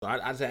So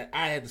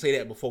I had to say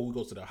that before we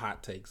go to the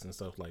hot takes and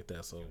stuff like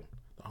that. So,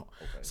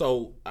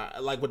 Okay.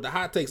 like with the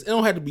hot takes, it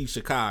don't have to be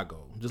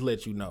Chicago. Just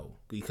let you know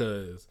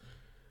because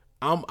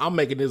I'm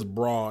making this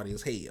broad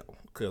as hell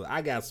because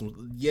I got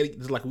some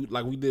just like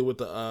we did with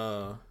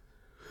the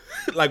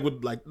like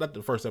not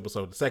the first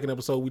episode, the second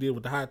episode we did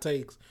with the hot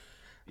takes.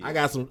 Yeah.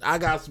 I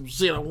got some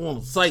shit I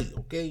want to say.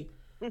 Okay,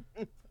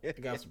 I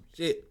got some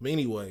shit. But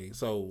anyway,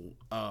 so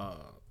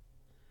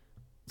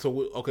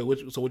okay, what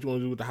you want to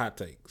do with the hot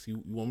takes?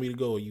 You want me to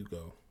go or you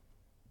go?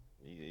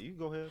 Yeah, you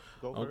go ahead.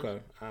 Go Okay,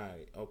 first. all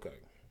right, okay.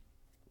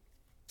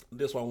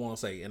 This is what I want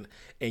to say, and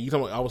you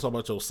talking about, I was talking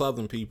about your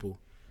Southern people.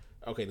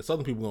 Okay, the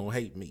Southern people gonna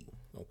hate me.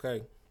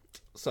 Okay,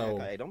 so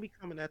Hey, don't be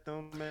coming at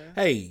them, man.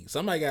 hey,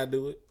 somebody gotta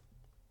do it.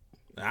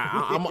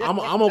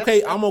 I'm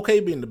okay. I'm okay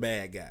being the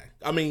bad guy.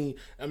 I mean,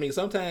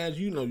 sometimes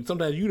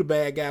sometimes you the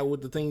bad guy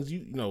with the things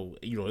you know.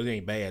 It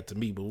ain't bad to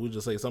me, but we'll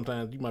just say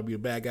sometimes you might be the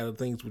bad guy with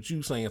the things what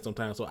you saying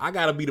sometimes. So I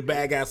gotta be the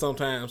bad guy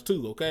sometimes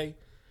too. Okay,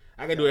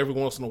 I gotta do it every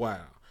once in a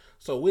while.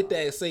 So with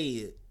that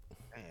said,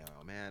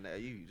 Damn, man.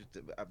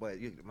 But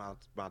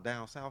my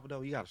down south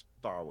though, you gotta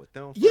start with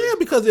them yeah, first.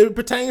 because it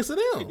pertains to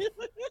them.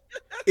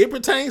 It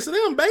pertains to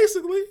them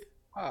basically.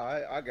 All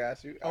right, I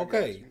got you.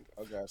 Okay.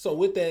 I got So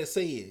with that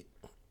said,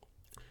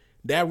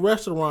 that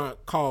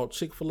restaurant called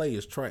Chick-fil-A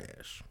is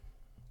trash.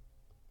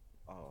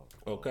 Oh.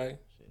 Okay.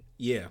 Shit.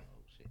 Yeah.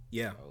 Oh shit.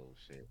 Yeah. Oh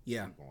shit.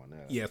 Yeah. You going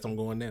there? Yes, I'm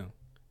going down.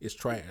 It's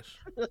trash.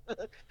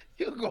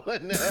 You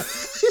going there?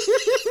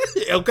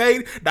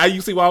 Okay. Now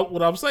you see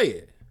what I'm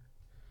saying.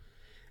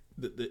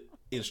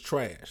 It's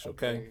trash.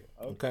 Okay.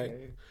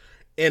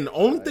 And the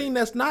only thing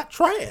that's not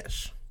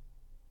trash,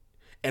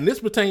 and this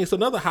pertains to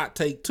another hot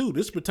take too.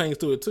 This pertains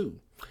to it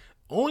too.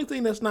 Only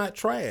thing that's not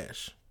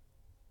trash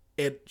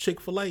at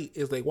Chick-fil-A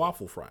is they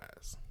waffle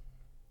fries.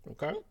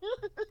 Okay.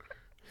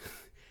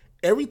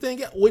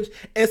 Everything which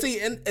and see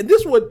and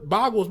this is what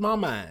boggles my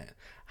mind.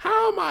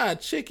 How am I a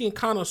chicken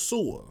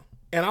connoisseur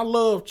and I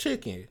love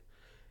chicken?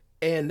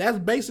 And that's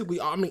basically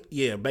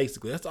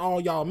basically that's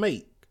all y'all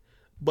make.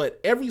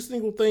 But every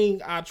single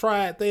thing I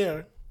tried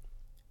there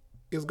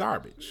is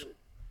garbage.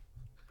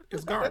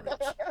 It's garbage.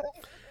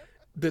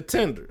 The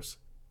tenders,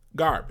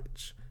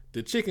 garbage.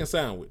 The chicken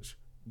sandwich,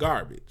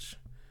 garbage.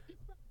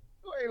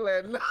 You ain't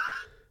letting.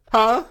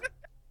 Huh?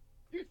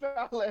 You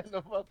not letting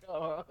the fuck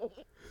up.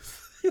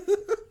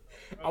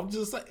 I'm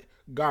just saying,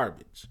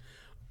 garbage.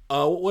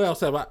 What else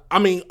have I? I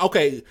mean,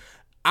 okay,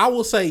 I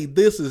will say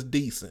this is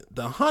decent.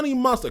 The honey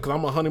mustard, because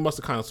I'm a honey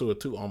mustard connoisseur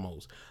too,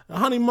 almost. The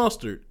honey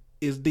mustard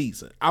is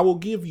decent. I will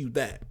give you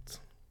that.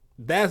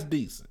 That's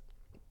decent.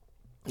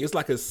 It's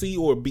like a C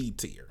or B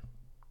tier.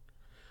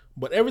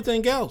 But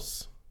everything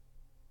else,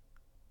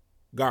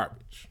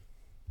 garbage.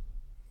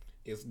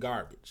 It's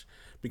garbage.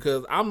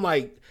 Because I'm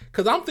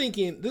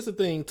thinking, this is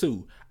the thing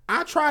too.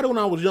 I tried it when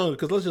I was younger,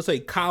 because let's just say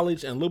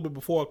college and a little bit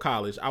before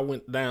college, I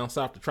went down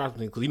south to try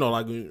something. Because,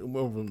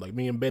 like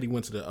me and Betty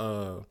went to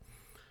the,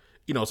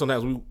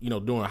 sometimes we,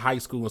 during high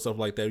school and stuff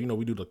like that,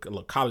 we do the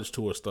college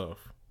tour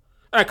stuff.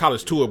 Not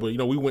college tour, but,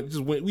 we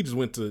just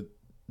went to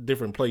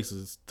different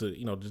places to,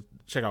 just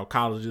check out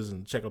colleges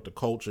and check out the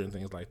culture and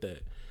things like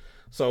that.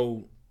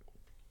 So,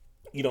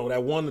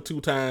 that 1 to 2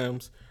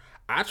 times,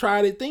 I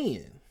tried it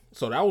then.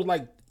 So that was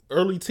like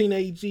early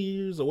teenage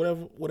years or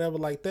whatever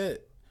like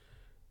that.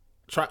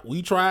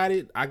 We tried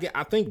it.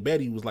 I think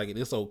Betty was like,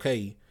 it's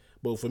okay.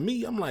 But for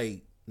me, I'm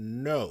like,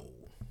 no,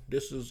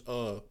 this is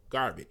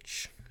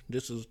garbage.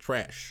 This is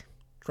trash.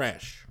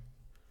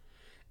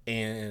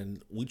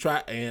 And we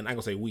tried, and I'm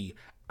gonna say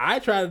I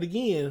tried it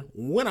again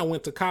when I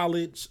went to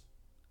college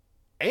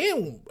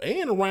and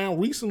around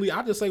recently.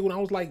 I just say when I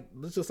was like,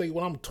 let's just say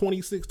when I'm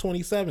 26,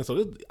 27. So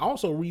this is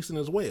also recent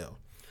as well.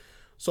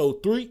 So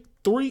three,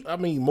 I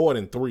mean more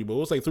than 3, but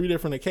we'll say 3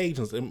 different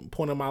occasions in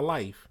point of my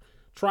life.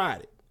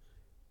 Tried it.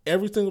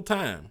 Every single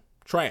time,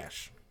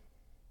 trash.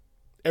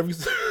 Every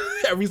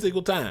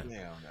single time.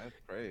 Damn, that's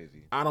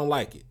crazy. I don't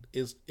like it.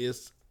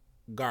 It's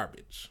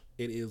garbage.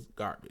 It is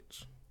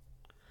garbage.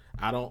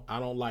 I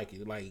don't like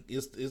it. Like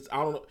it's I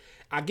don't know.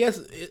 I guess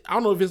I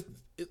don't know if it's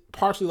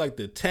partially like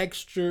the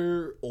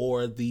texture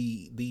or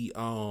the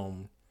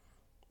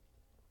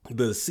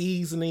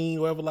seasoning,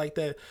 whatever like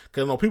that.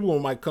 Because people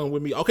might come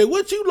with me. Okay,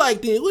 what you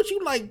like then? What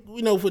you like?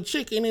 For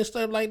chicken and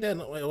stuff like that.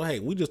 Well, hey,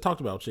 we just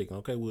talked about chicken.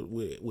 Okay,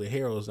 with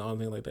Harold's and all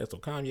things like that. So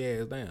calm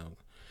your ass down,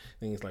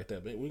 things like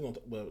that.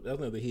 But but that's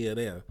neither here or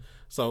there.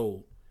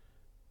 So,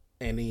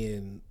 and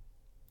then,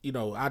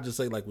 I just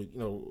say like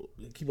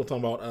keep on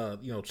talking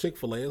about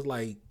Chick-fil-A. It's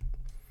like,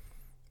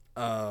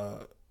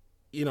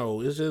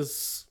 it's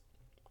just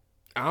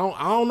I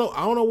don't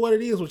know what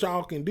it is what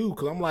y'all can do,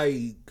 because I'm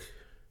like,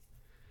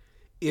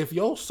 if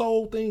your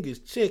sole thing is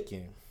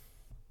chicken,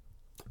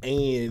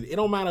 and it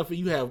don't matter if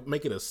you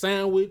make it a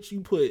sandwich,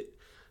 you put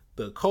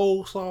the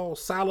coleslaw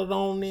salad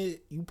on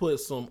it, you put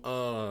some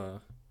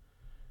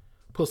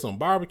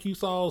barbecue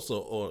sauce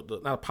or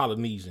not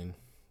Polynesian,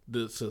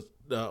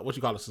 what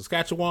you call it,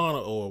 Saskatchewan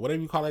or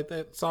whatever you call it,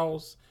 that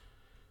sauce.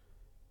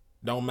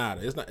 Don't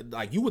matter. It's not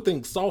like you would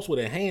think sauce would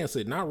enhance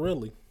it. Not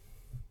really.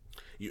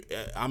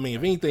 I mean,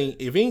 if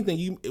anything,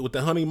 you with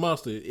the honey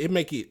mustard, it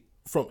make it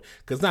from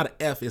because it's not an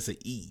F, it's an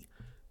E.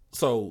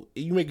 So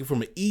you make it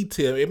from an E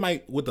tip, it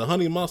might with the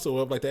honey mustard or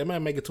whatever like that, it might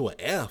make it to an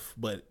F.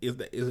 But is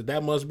it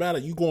that much better?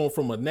 You going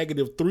from a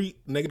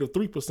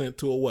 -3%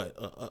 to a what?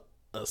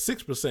 A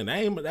 6%. That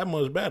ain't that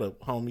much better,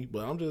 homie.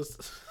 But I'm just,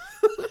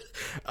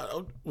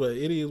 well,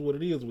 it is what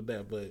it is with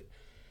that. But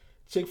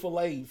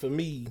Chick-fil-A for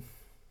me,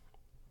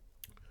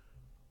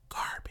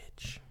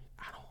 garbage.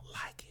 I don't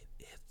like it.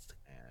 It's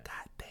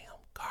goddamn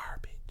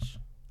garbage.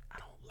 I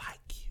don't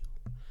like you.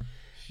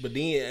 But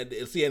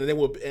then, see, and then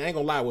I ain't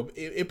gonna lie,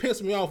 it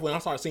pissed me off when I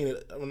started seeing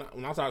it. When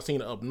I started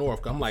seeing it up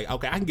north, 'cause I'm like,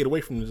 okay, I can get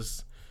away from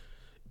this.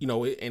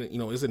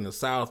 It's in the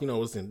South.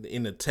 It's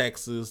in the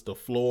Texas, the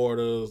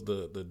Floridas,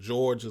 the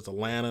Georgias,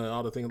 Atlanta,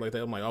 all the things like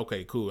that. I'm like,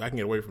 okay, cool, I can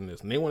get away from this.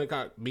 And then when it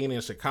got being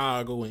in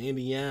Chicago and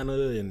Indiana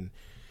and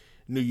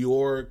New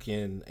York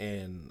and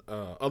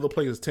other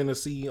places,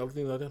 Tennessee, other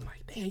things like that, I'm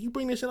like, damn, you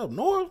bring this shit up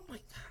north? I'm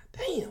like,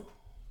 God damn,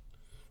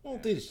 I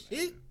want this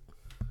shit.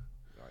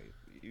 Like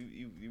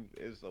you,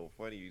 it's so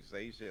funny you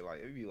say shit like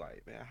it be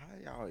like, man, how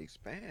y'all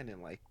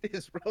expanding like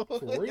this, bro?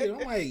 For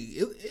real, I'm like,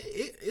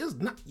 it's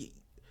not.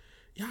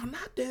 Y'all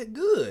not that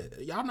good.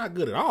 Y'all not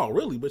good at all,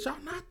 really, but y'all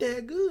not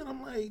that good.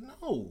 I'm like,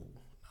 no,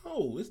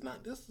 it's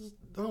not. This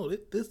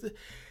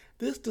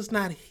does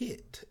not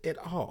hit at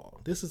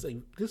all. This is it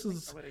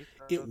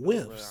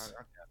whiffs.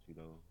 I got you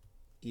though.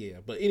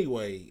 Yeah, but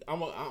anyway, I'm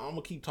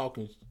gonna keep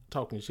talking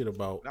shit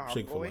about No,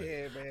 Chick-fil-A. go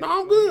ahead, man. No,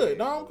 I'm Go good. ahead,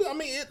 No, I'm bro. good. I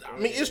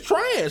mean, it's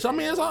trash. I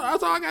mean, that's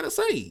all I gotta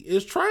say.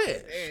 It's trash.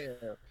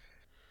 Damn.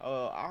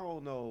 I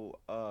don't know.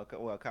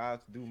 Well, Kyle,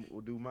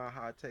 do my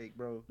hot take,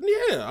 bro.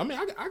 Yeah, I mean,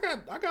 I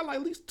got like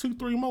at least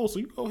 2-3 more. So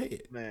you go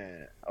ahead.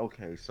 Man,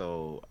 okay,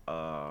 so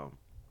I'm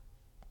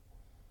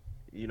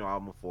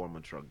a former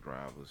truck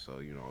driver, so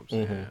you know what I'm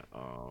saying.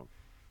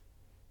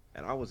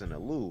 And I was in a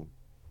Lou,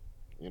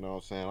 you know what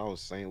I'm saying. I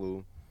was St.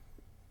 Louis.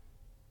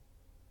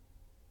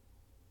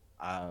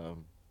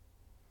 I'm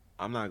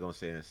not gonna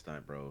say it's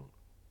stunt, bro.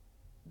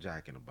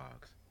 Jack in the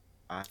Box.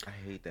 I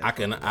hate that. I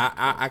can fucking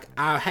restaurant, man.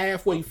 I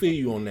halfway I feel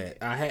you on fucking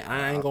that.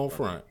 I ain't gonna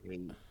front.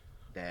 hate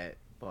that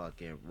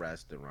fucking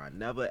restaurant.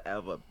 Never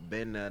ever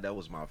been there. That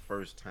was my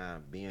first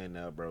time being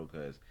there, bro.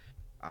 Cause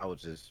I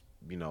was just,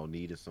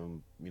 needed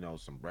some,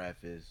 some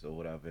breakfast or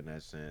whatever in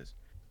that sense.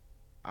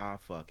 I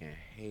fucking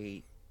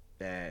hate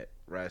that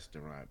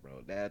restaurant,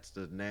 bro. That's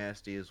the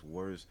nastiest,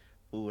 worst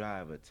food I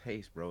ever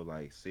taste, bro.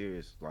 Like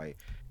serious, like,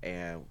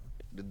 and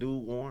the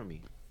dude warned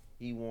me.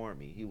 He warned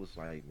me. He was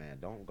like, "Man,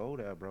 don't go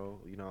there, bro.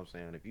 You know what I'm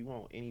saying? If you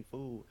want any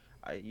food,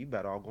 you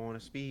better all go on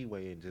the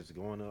Speedway and just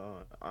go on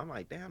the." I'm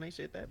like, "Damn, ain't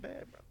shit that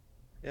bad, bro."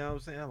 You know what I'm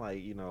saying?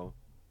 Like,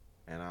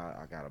 and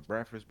I got a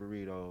breakfast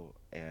burrito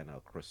and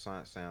a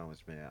croissant sandwich,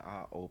 man.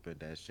 I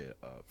opened that shit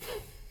up, bro.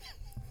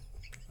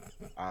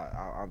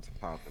 I'm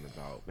talking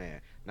about,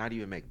 man. Not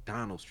even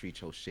McDonald's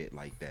treat your shit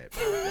like that,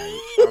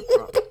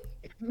 bro.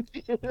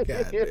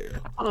 God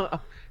damn.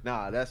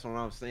 Nah, that's what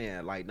I'm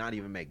saying. Like, not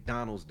even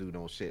McDonald's do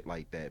no shit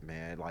like that,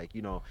 man. Like,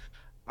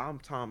 I'm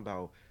talking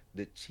about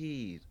the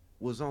cheese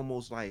was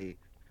almost like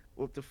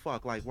what the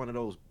fuck, like one of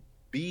those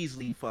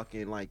Beasley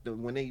fucking like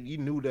when you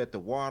knew that the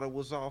water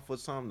was off or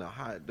something,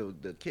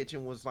 the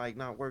kitchen was like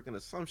not working or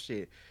some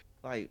shit.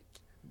 Like,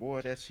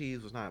 boy, that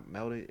cheese was not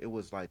melted. It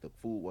was like the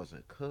food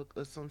wasn't cooked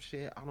or some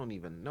shit. I don't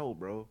even know,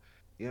 bro.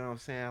 You know what I'm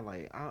saying?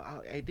 Like,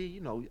 I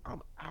did,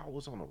 I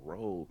was on the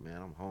road, man.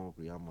 I'm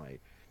hungry. I'm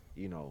like,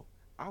 you know,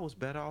 I was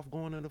better off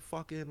going to the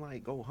fucking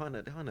like go hunt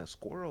a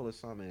squirrel or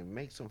something and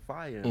make some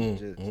fire and Mm,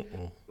 just mm,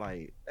 mm.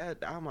 like that.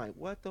 I'm like,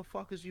 what the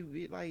fuck is you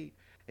like?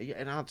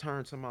 And I'll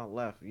turn to my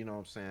left. You know what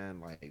I'm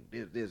saying? Like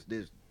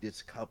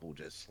this couple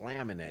just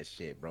slamming that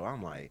shit, bro.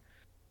 I'm like,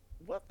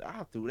 what?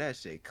 I threw that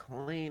shit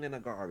clean in the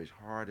garbage,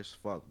 hard as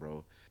fuck,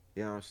 bro.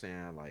 You know what I'm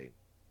saying? Like,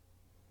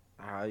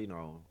 I you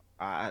know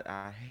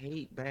I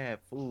hate bad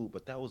food,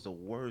 but that was the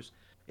worst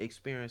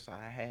experience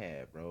I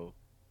had, bro.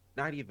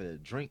 Not even the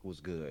drink was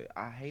good.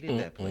 I hated Mm,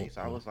 that mm, place.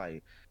 I mm. was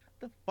like,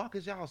 the fuck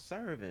is y'all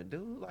serving,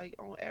 dude? Like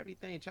on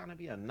everything, trying to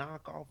be a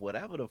knockoff,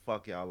 whatever the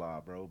fuck y'all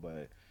are, bro.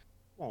 But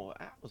well,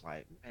 I was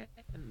like, man,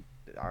 I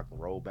can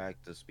roll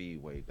back to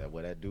Speedway, that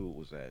where that dude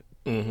was at.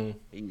 Mm-hmm.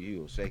 He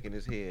was shaking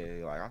his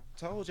head like, I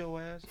told your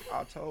ass,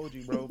 I told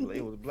you, bro. But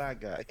it was a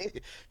black guy.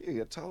 He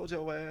told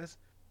your ass,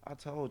 I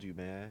told you,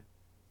 man.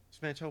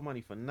 Spent your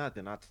money for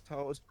nothing. I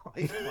told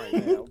you. I'm like,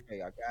 man,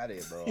 okay, I got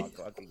it, bro. I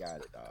fucking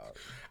got it, dog.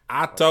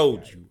 I Fucking told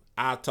got it. you.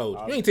 I told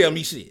you. I You ain't tell told me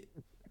you. shit.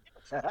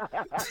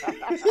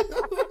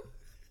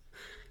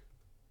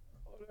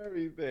 On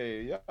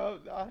everything. Yo,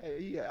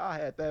 I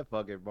had that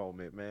fucking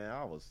moment, man.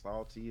 I was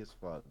salty as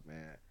fuck,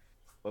 man.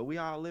 But we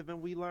all live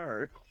and we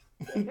learn.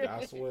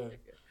 I swear.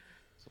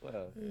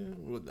 Swear.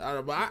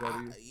 Yeah, but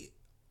You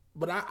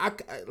better.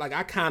 like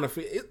I kind of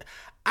feel it.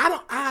 I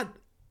don't.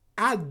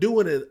 I do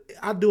it.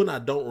 I do and I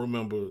don't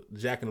remember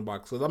Jack in the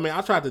Box. 'Cause, I mean,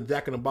 I tried the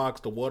Jack in the Box,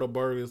 the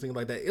Whataburgers, things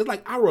like that. It's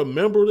like I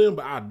remember them,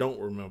 but I don't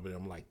remember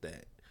them like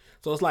that.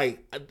 So it's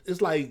like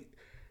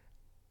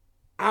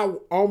I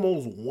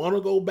almost want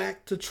to go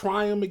back to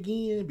try them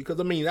again because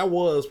I mean that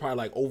was probably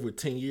like over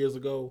 10 years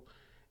ago,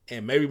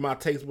 and maybe my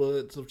taste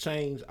buds have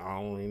changed.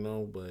 I don't even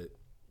know, but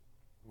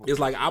it's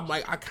like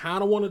I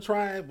kind of want to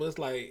try it, but it's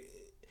like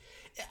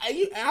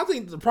I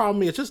think the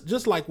problem is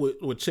just like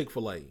with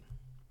Chick-fil-A.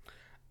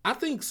 I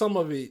think some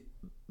of it,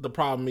 the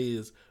problem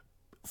is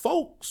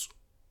folks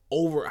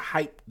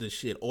overhype the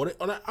shit, or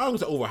I don't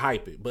say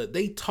overhype it, but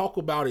they talk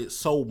about it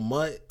so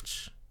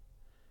much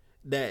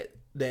that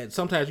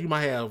sometimes you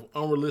might have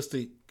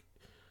unrealistic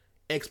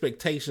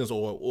expectations,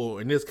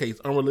 or in this case,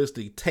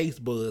 unrealistic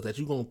taste buds that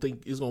you're gonna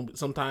think is gonna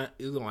sometimes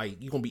it's gonna like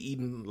you're gonna be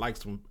eating like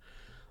some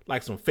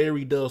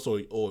fairy dust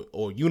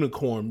or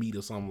unicorn meat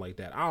or something like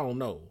that. I don't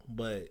know,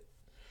 but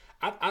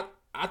I I,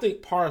 I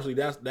think partially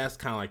that's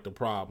kind of like the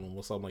problem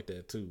with something like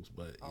that too.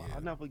 But I yeah,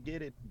 never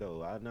get it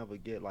though. I never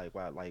get like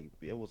why like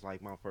it was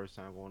like my first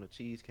time going to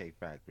Cheesecake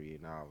Factory,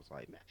 and I was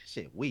like, man, that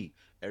shit weak.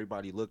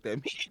 Everybody looked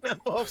at me,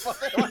 that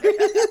motherfucker, like,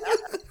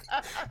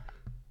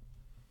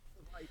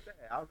 like that.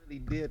 I really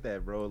did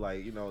that, bro.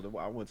 Like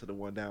I went to the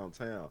one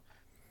downtown,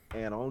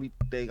 and the only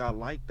thing I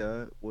liked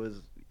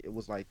was it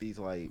was like these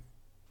like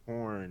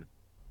corn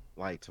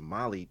like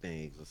tamale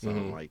things or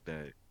something mm-hmm. like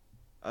that.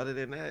 Other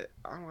than that,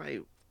 I'm like,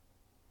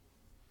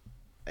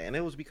 and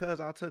it was because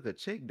I took a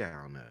chick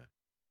down there.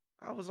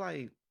 I was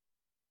like,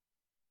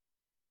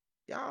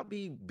 y'all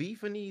be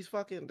beefing these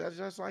fucking. That's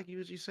just like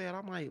you said.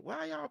 I'm like,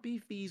 why y'all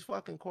beef these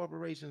fucking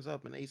corporations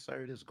up and they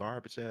serve this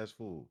garbage ass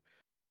food?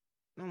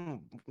 No,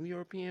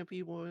 European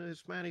people,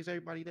 Hispanics,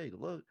 everybody they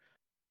look.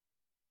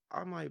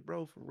 I'm like,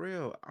 bro, for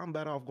real, I'm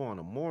better off going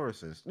to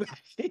Morrison's.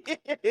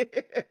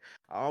 I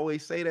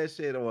always say that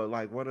shit, or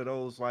like one of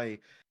those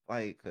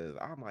cause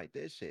I'm like,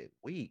 this shit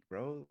weak,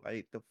 bro.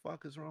 Like the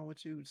fuck is wrong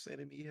with you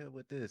sending me here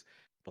with this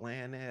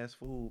bland ass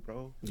food,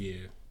 bro?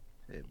 Yeah.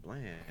 Shit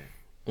bland.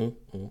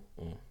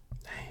 Mm-mm-mm.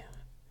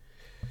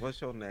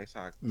 What's your next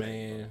hot take, bro?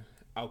 Man.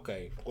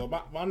 Okay.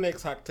 Well, my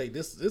next hot take.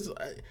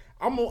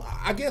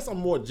 I guess I'm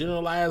more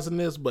generalizing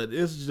this, but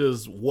it's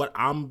just what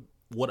I've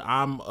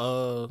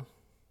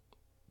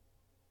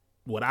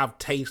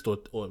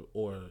tasted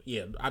or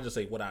yeah, I just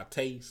say what I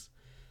taste.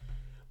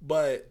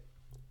 But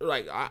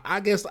like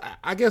I guess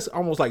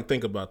almost like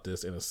think about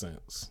this in a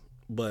sense.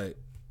 But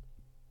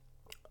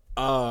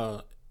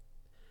uh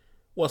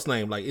what's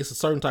name? Like it's a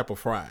certain type of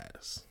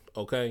fries.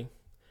 Okay.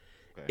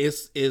 Okay.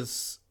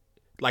 It's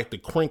like the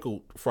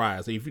crinkled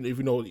fries. If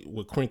you know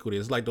what crinkled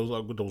is, like those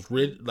with those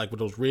like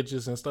with those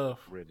ridges and stuff.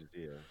 Ready,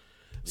 yeah. Yeah.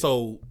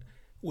 So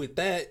with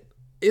that,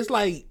 it's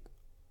like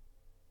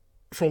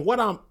from what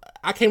I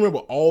can't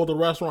remember all the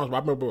restaurants, but I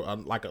remember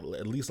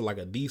at least like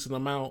a decent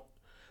amount.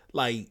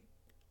 Like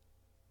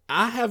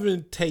I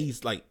haven't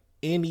tasted like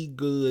any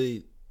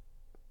good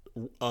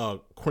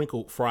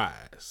crinkled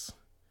fries,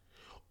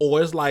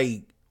 or it's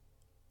like,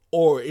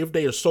 or if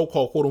they are so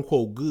called quote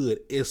unquote good,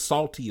 it's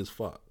salty as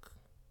fuck,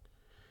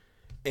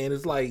 and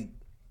it's like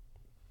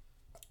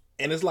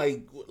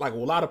like a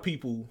lot of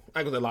people,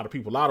 I guess a lot of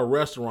people, a lot of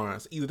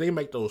restaurants, either they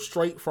make those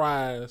straight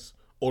fries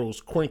or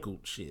those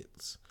crinkled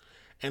shits,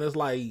 and it's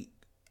like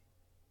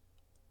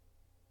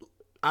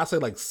I say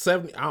like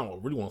 70. I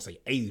don't really want to say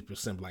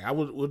 80%, but like I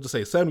would just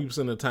say 70%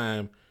 of the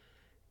time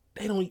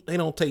they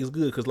don't taste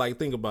good because like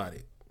think about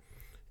it,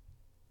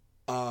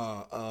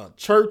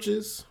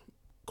 churches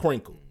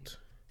crinkled,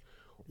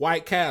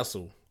 White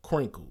Castle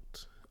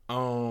crinkled,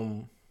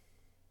 it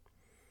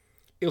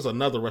was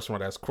another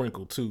restaurant that's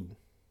crinkled too.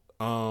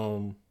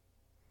 Um,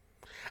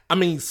 I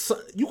mean, so,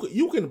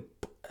 you can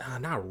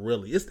not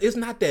really. It's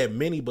not that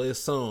many, but it's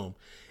some.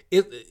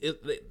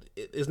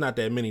 It's not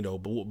that many though.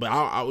 But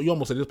you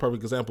almost said this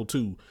perfect example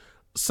too.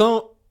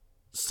 Some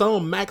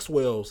some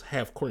Maxwells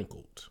have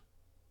crinkled,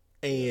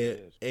 Yeah,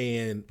 and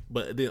it is.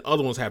 but then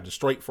other ones have the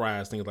straight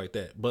fries, things like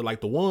that. But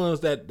like the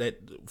ones that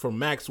from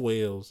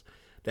Maxwell's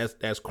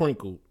that's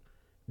crinkled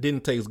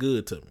didn't taste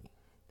good to me.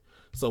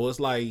 So it's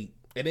like,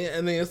 and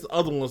then it's the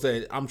other ones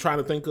that I'm trying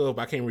to think of.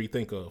 I can't really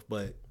think of,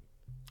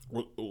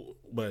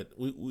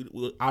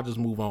 I'll just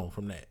move on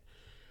from that.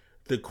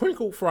 The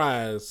crinkled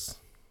fries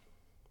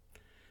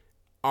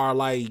are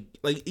like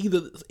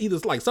either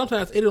like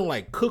sometimes they don't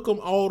like cook them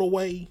all the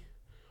way,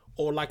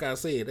 or like I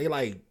said, they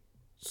like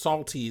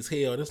salty as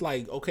hell. And it's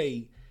like,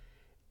 okay,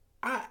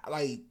 I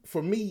like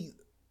for me,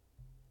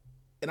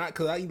 and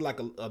because I eat like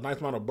a nice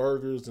amount of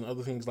burgers and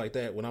other things like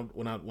that when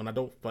I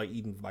don't like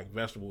eating like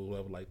vegetables or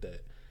whatever like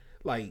that,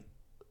 like.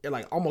 And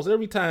like almost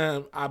every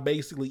time I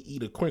basically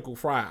eat a crinkle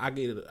fry, I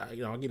get it. I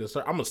get a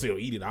certain. I'm gonna still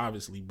eat it,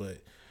 obviously, but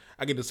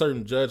I get a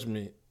certain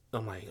judgment.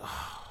 I'm like,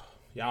 oh,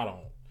 y'all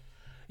don't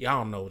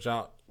know what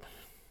y'all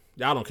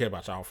don't care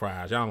about y'all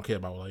fries. Y'all don't care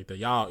about like that.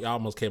 Y'all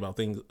must care about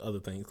other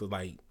things. Cause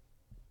like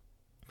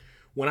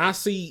when I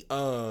see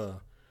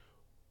cause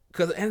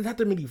and not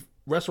that many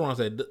restaurants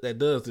that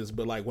does this,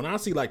 but like when I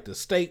see like the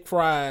steak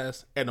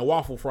fries and the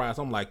waffle fries,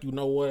 I'm like, you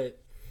know what?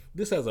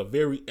 This has a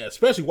very,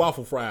 especially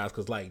waffle fries,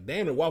 cause like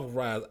damn the waffle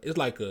fries, it's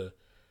like a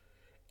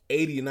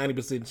 80 to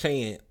 90%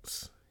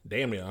 chance,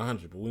 damn near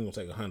 100, but we gonna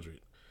take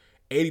 100.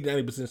 80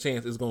 to 90%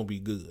 chance it's gonna be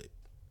good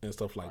and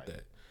stuff like Right.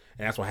 that.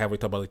 And that's why I have we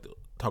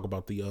talk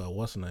about the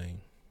what's the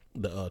name,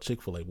 the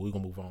Chick-fil-A. But we're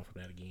gonna move on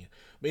from that again.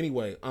 But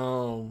anyway,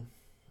 uh,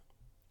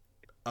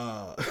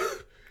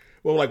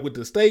 well, like with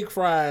the steak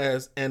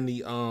fries and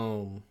the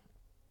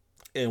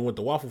and with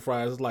the waffle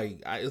fries, it's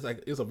like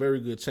it's a very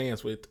good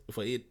chance for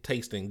it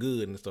tasting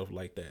good and stuff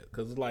like that.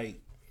 Because it's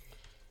like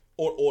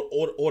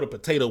or the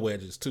potato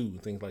wedges too,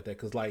 things like that.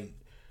 Because like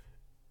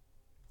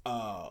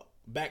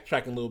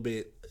backtracking a little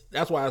bit,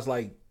 that's why it's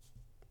like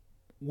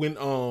when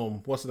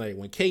what's the name,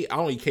 when I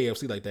don't eat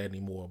KFC like that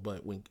anymore,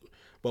 but when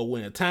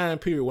a time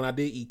period when I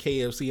did eat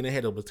KFC and they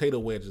had the potato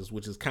wedges,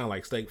 which is kind of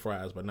like steak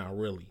fries but not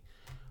really.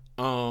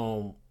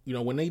 When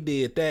they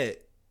did that,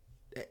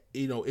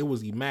 it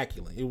was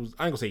immaculate. It was,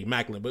 I ain't gonna say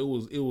immaculate, but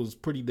it was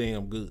pretty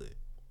damn good.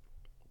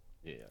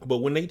 Yeah. But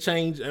when they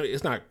changed,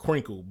 it's not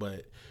crinkled,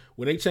 but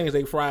when they changed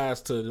their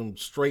fries to them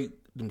straight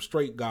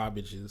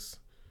garbages,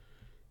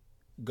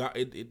 I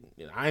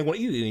ain't gonna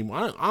eat it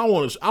anymore. I don't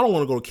want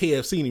to go to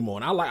KFC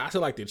anymore. And I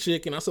still like the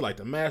chicken. I still like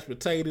the mashed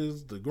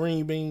potatoes, the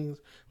green beans.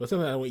 But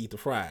sometimes I want to eat the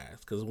fries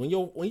because when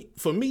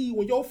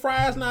your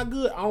fries not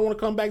good, I don't want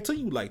to come back to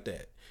you like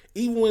that.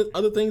 Even when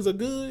other things are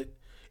good,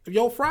 if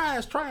your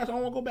fries trash, I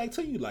don't want to go back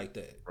to you like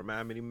that.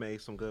 Remind me to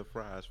make some good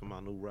fries for my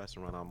new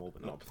restaurant I'm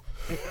opening up.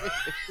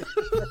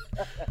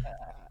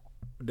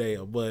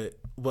 Damn, but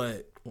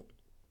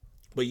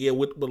yeah,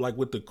 with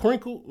the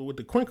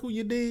crinkle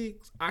you dig,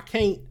 I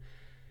can't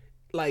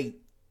like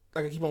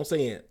I keep on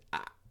saying,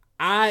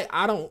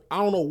 I don't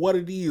know what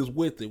it is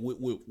with it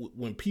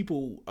when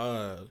people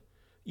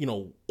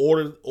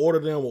order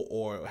them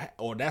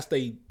or that's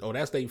they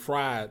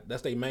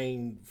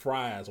main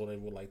fries or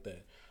whatever like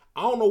that.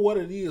 I don't know what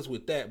it is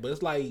with that, but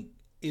it's like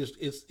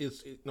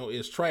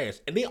it's trash.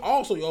 And then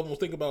also you almost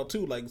think about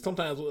too, like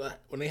sometimes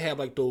when they have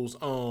like those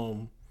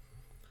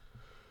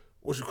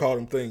what you call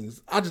them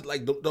things. I just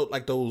like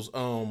like those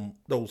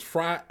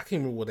fry. I can't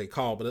remember what they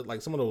call, but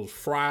like some of those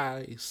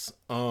fries,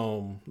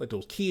 like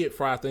those kid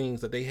fry things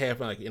that they have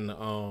like in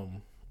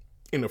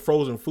the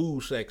frozen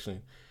food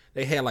section.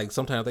 They had like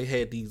sometimes they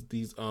had these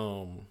the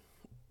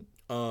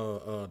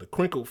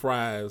crinkled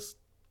fries,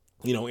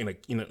 in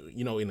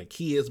a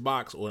kid's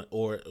box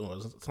or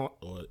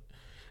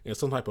in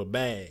some type of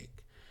bag,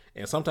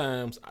 and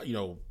sometimes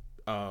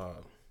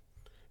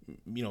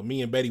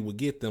me and Betty would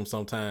get them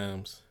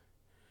sometimes.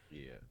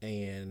 Yeah.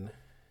 And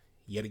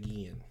yet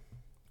again,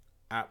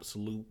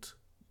 absolute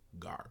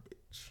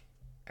garbage.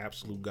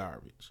 Absolute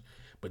garbage.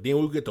 But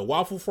then we get the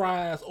waffle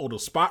fries or the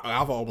spot.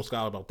 I've almost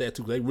got about that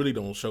too. They really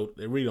don't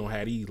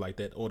have these like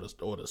that, or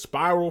the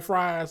spiral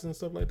fries and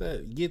stuff like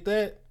that. You get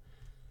that?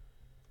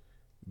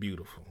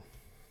 Beautiful.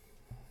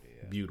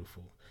 Yeah.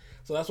 Beautiful.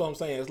 So that's what I'm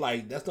saying. It's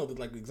like that's something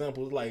like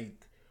example. It's like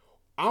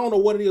I don't know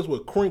what it is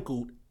with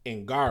crinkled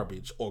and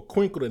garbage or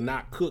crinkled and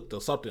not cooked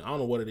or something. I don't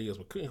know what it is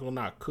with crinkled and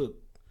not cooked.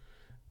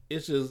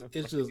 It's just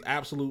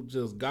absolute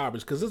just garbage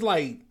because it's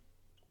like,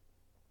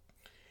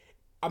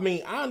 I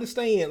mean, I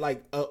understand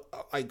like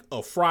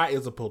a fry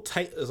is a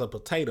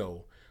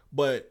potato,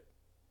 but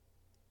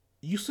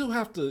you still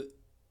have to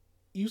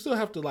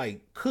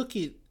like cook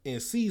it and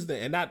season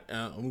it and not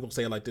I'm gonna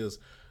say it like this,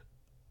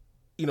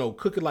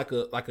 cook it like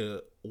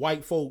a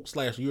white folk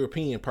 /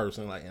 European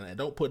person, like, and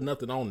don't put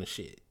nothing on the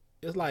shit.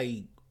 It's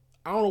like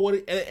I don't know what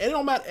it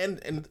don't matter,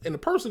 and the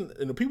person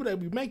and the people that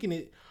be making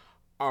it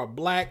are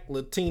black,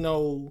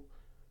 Latino,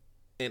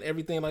 and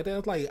everything like that.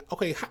 It's like,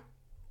 okay,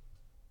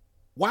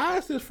 why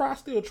is this fry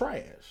still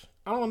trash?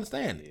 I don't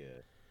understand it.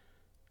 Yeah.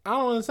 I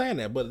don't understand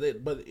that. But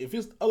if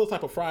it's other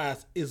type of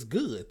fries, it's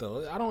good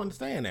though. I don't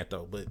understand that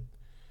though. But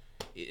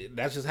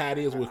that's just how it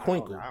is with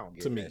crinkle I don't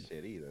to get me. that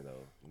shit either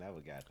though.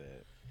 Never got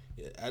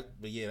that.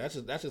 But yeah,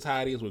 that's just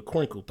how it is with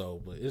crinkle though.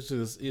 But it's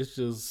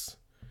just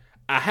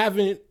I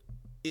haven't.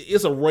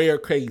 It's a rare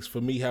case for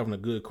me having a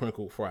good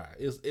crinkle fry.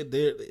 It's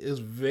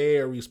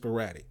very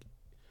sporadic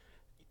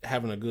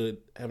having a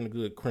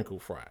good crinkle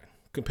fry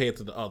compared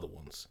to the other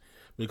ones,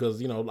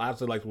 because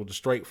obviously like with the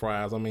straight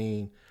fries, I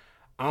mean,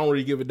 I don't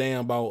really give a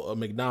damn about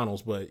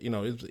McDonald's, but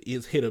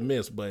it's hit or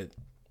miss, but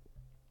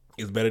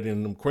it's better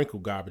than them crinkle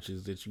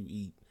garbages that you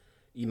eat,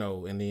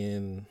 and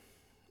then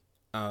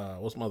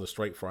what's some other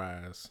straight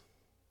fries?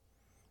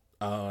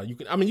 You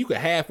could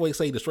halfway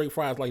say the straight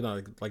fries like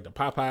the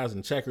Popeyes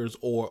and Checkers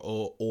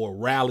or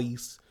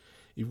Rallies,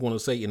 if you want to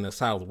say in the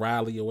South,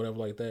 Raleigh or whatever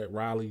like that,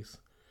 Rallies,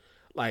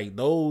 like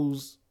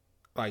those,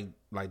 like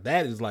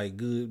that is like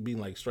good, being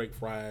like straight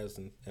fries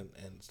and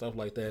stuff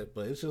like that.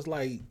 But it's just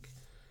like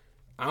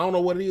I don't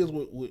know what it is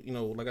with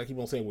like I keep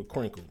on saying with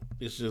crinkle.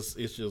 It's just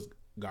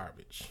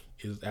garbage.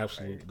 It's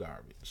absolute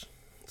garbage.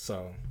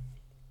 So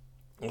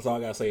that's all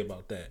I gotta say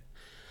about that.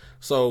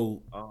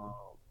 So Um.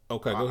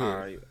 okay, go All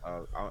ahead.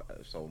 right.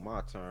 So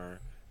my turn.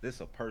 This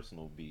a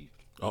personal beef,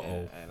 Uh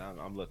oh. and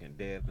I'm looking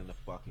dead in the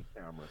fucking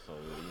camera, so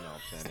what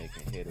I'm saying,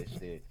 they can hear this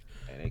shit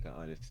and they can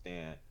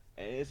understand.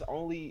 And it's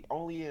only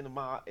in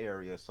my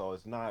area, so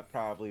it's not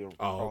probably Oh,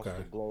 across okay.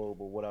 the globe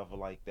or whatever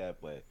like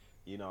that. But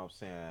what I'm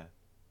saying.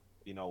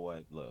 You know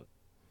what? Look,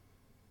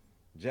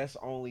 Just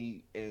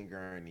only in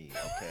Gurney,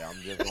 okay? I'm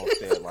just gonna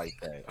say it like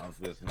that. I'm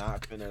just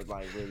not finna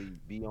like really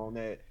be on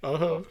that. Uh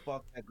huh. But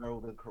fuck that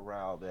Golden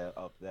Corral that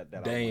I went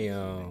to,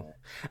 Damn. man.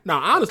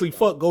 Now, Fuck honestly, that.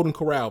 fuck Golden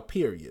Corral.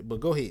 Period. But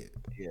go ahead.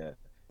 Yeah,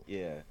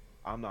 yeah.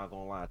 I'm not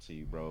gonna lie to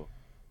you, bro.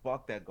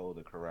 Fuck that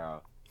Golden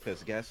Corral.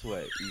 Cause guess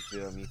what? You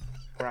feel me?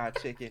 Fried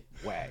chicken,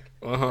 whack.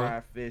 Uh huh.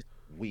 Fried fish,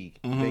 weak.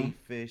 Mm Bait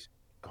fish,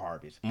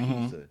 garbage. hmm. Mm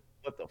hmm. Pizza.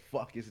 What the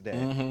fuck is that?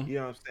 Mm hmm. You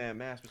know what I'm saying?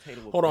 Mashed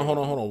potato with Hold on, hold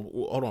on, gravy. hold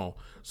on, hold on.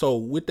 So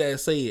with that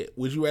said,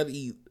 would you rather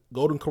eat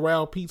Golden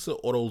Corral pizza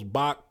or those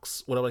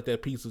box, whatever like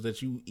that pizzas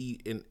that you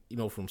eat in,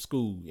 from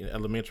school in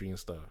elementary and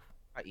stuff?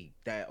 I eat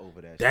that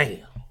over that Damn. shit.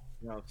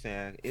 You know what I'm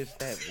saying? It's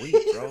that weak,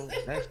 bro.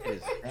 That shit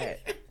is that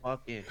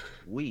fucking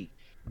weak.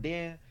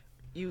 Then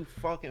you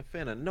fucking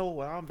finna know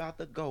where I'm about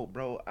to go,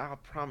 bro. I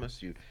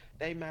promise you.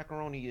 They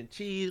macaroni and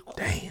cheese.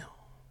 Damn.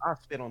 I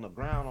spit on the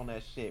ground on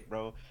that shit,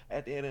 bro.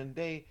 At the end of the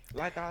day,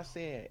 like I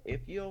said,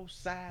 if your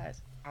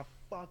sides are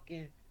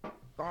fucking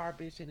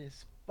garbage and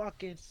it's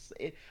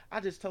I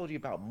just told you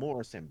about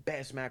Morrison,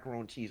 best macaroni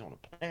and cheese on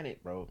the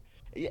planet, bro.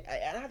 Yeah,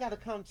 and I gotta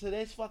come to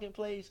this fucking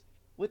place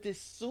with this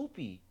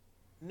soupy,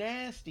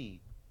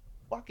 nasty,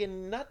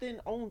 fucking nothing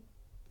on.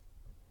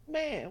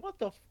 Man, what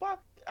the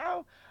fuck?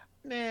 Oh,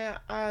 man,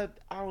 I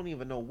don't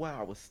even know why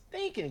I was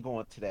thinking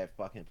going to that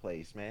fucking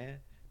place, man.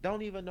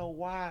 Don't even know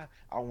why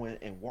I went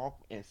and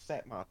walked and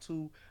sat my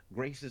two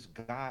gracious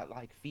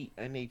godlike feet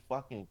in a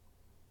fucking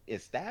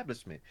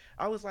establishment.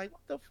 I was like,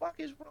 what the fuck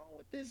is wrong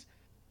with this?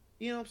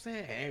 You know what I'm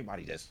saying?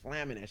 Everybody just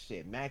slamming that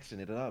shit, maxing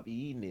it up,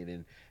 eating it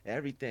and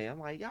everything. I'm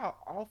like, y'all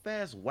off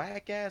ass,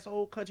 whack ass,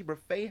 old country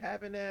buffet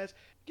having ass.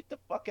 Get the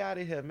fuck out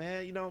of here,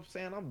 man. You know what I'm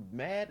saying? I'm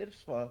mad as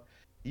fuck.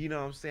 You know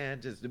what I'm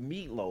saying? Just the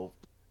meatloaf.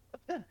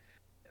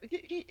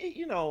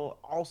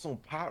 Awesome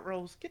pot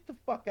roast. Get the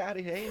fuck out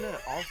of here. Ain't nothing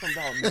awesome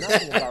about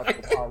nothing about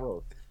your pot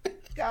roast.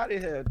 Out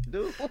of here, dude.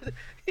 You know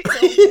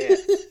what I'm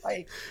saying?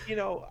 Like,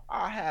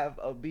 I have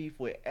a beef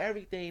with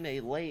everything they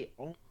lay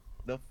on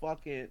the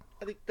fucking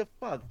the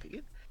fuck.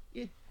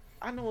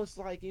 I know it's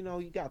like,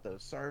 you got to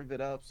serve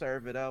it up.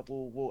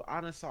 Well,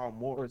 I done saw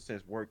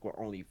Morrison's work with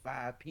only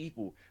 5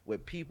 people,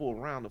 with people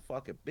around the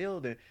fucking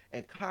building,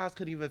 and cars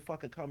couldn't even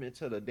fucking come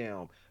into the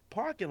damn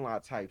parking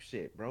lot type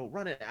shit, bro.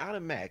 Running out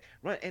of Mac,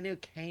 and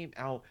it came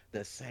out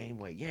the same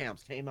way.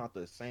 Yams came out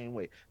the same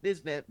way.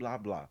 This, that, blah,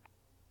 blah.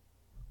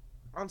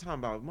 I'm talking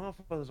about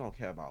motherfuckers don't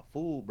care about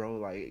food, bro.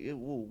 Like,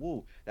 woo,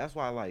 woo. That's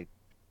why, like,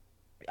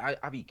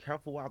 I be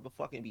careful where I be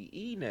fucking be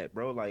eating at,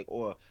 bro. Like,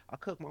 or I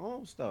cook my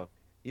own stuff.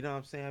 You know what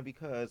I'm saying?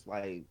 Because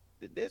like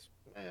this,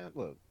 man,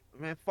 look,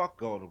 man, fuck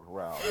Golden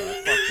Corral, man.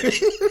 Fuck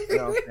that. You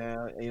know what I'm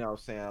saying? You know what I'm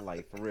saying?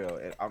 Like for real.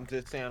 And I'm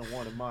just saying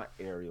one in my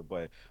area,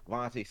 but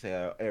Vontae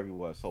said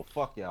everywhere. So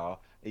fuck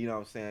y'all. You know what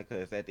I'm saying?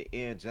 Because at the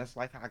end, just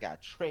like I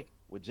got tricked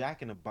with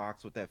Jack in the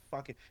Box with that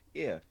fucking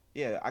yeah,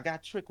 I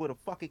got tricked with a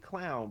fucking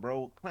clown,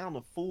 bro. Clown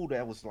of food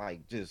that was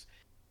like just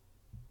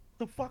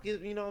the fuck is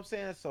you know what I'm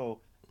saying?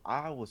 So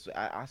I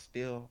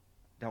still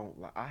don't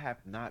like I have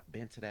not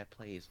been to that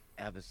place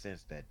ever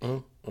since that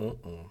day. I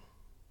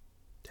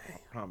Damn.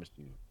 promise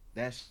you.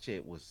 That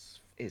shit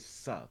it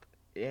sucked.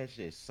 That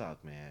shit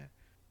sucked, man.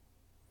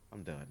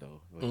 I'm done though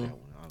with that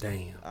one.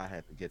 Damn. I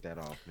had to get that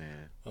off,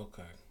 man.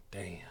 Okay.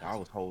 Damn. I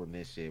was holding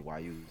this shit while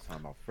you was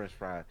talking about French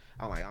fries.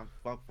 I'm like, I'm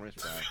fuck French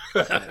fries.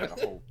 I'm finna get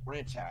a whole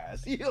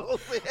franchise. You know what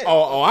I'm saying?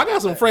 Oh, I Fuck got all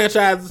some that.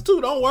 franchises too.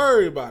 Don't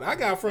worry about it. I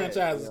got Yeah,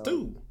 franchises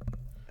too.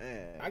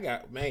 man, I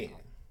got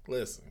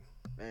Listen,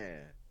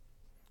 man.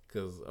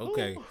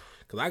 okay, Woo.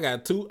 cause I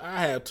got two.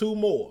 I have two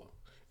more,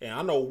 and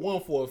I know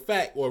one for a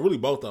fact, or really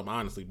both of them,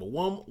 honestly. But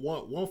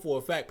one for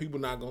a fact, people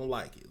not gonna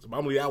like it. So I'm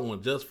gonna leave that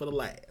one just for the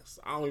last.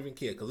 I don't even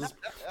care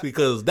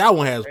because that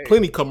one has Hey.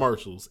 plenty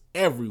commercials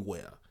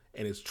everywhere,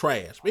 and it's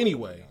trash. But Oh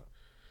yeah.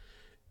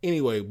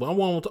 anyway, but I'm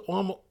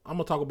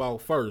gonna talk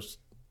about first.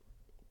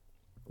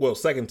 Well,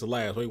 second to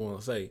last. What you want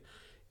to say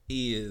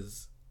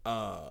is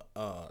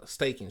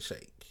Steak and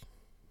Shake.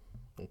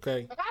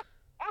 Okay.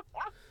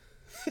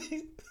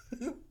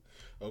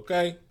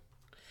 Okay.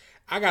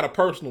 I got a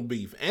personal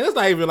beef, and it's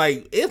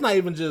not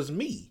even just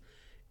me.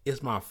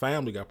 It's my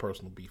family got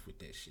personal beef with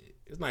that shit.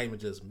 It's not even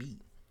just me.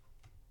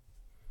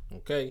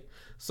 Okay.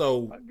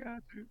 So I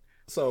got you.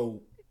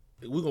 so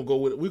we're gonna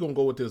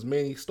go with this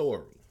mini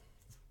story.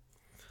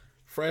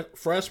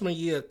 Freshman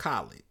year of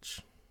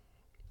college.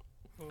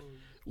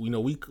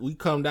 We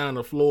come down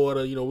to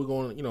Florida. We're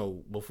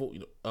going. Before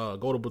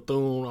go to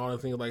Bethune, all the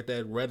things like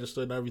that,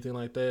 register and everything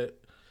like that.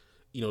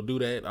 Do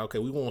that. Okay,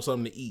 we want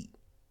something to eat.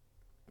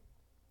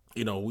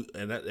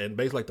 And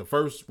basically like the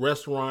first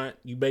restaurant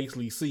you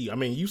basically see. I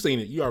mean, you seen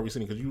it. You already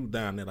seen it because you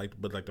down there.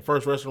 But like the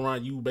first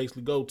restaurant you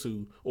basically go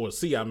to or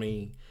see. I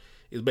mean,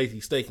 is basically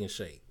Steak and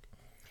Shake.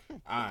 All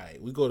right,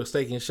 we go to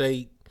Steak and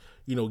Shake.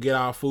 Get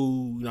our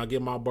food. I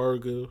get my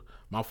burger.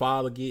 My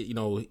father get.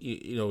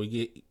 He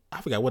get. I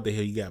forgot what the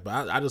hell he got,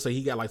 but I just say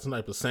he got like some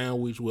type of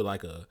sandwich with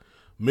like a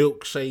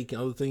milkshake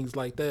and other things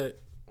like that.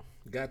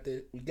 Got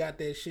that. We got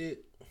that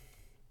shit.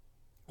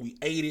 We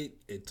ate it.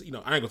 I ain't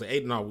gonna say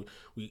ate it. No,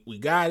 we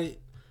got it.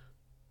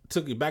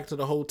 Took it back to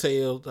the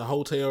hotel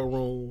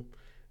room.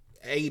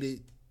 ate it.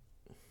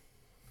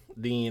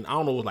 Then I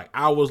don't know, it was like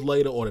hours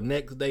later or the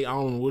next day. I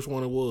don't know which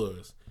one it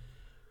was.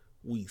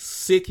 We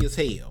sick as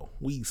hell.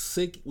 We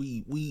sick.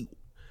 Damn.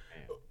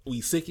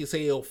 We sick as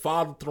hell.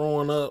 Father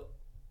throwing up.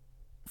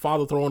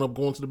 Father throwing up.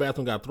 Going to the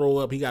bathroom. Got to throw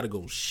up. He got to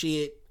go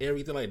shit.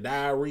 Everything like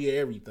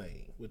diarrhea.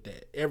 Everything with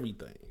that.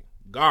 Everything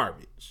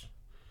garbage.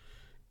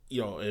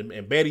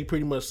 And Betty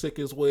pretty much sick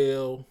as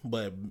well.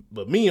 But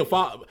me and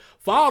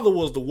father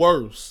was the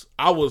worst.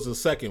 I was the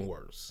second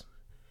worst.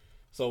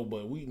 So,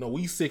 but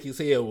we sick as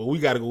hell. But we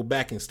got to go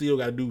back and still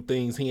got to do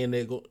things here and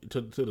there, go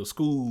to the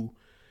school,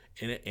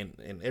 and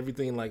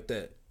everything like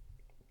that.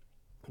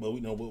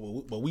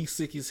 But we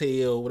sick as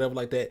hell, whatever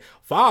like that.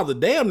 Father,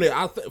 damn near,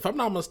 if I'm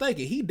not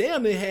mistaken, he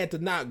damn near had to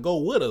not go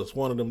with us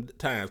one of them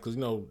times because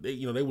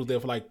they was there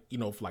for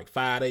for like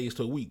 5 days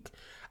to a week.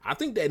 I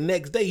think that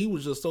next day he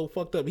was just so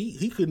fucked up.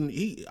 He couldn't.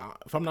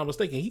 If I'm not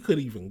mistaken, he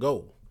couldn't even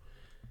go.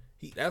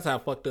 That's how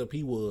fucked up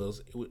he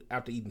was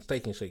after eating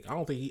steak and shake. I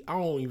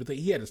don't even think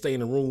he had to stay in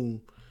the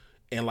room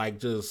and like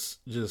just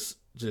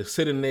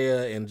sit in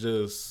there and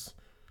just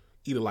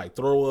either like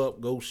throw up,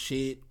 go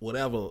shit,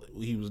 whatever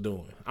he was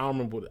doing. I don't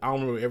remember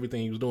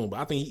everything he was doing, but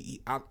I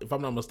think if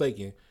I'm not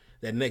mistaken,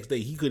 that next day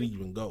he couldn't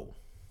even go.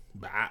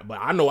 But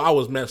I know I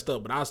was messed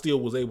up, but I still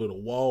was able to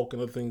walk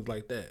and other things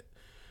like that.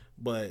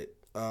 But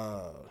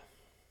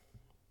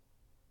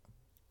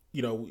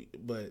you know,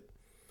 but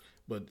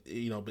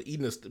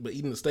eating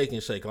the steak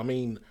and shake. I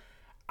mean,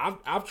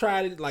 I've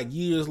tried it like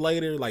years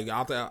later. Like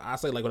I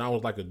say like when I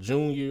was like a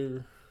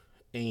junior,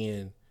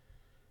 and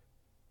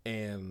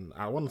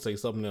I want to say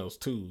something else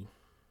too.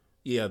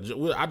 Yeah,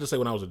 I just say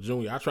when I was a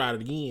junior, I tried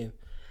it again.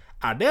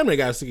 I damn near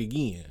got sick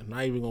again.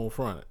 Not even gonna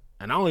front it,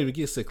 and I don't even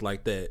get sick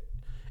like that.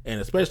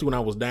 And especially when I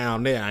was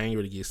down there, I ain't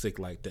really get sick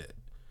like that.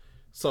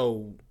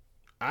 So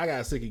I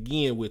got sick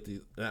again with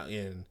it,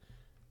 and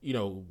you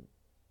know,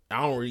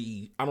 I don't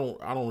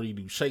really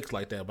do shakes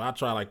like that. But I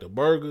try like the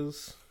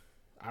burgers.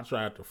 I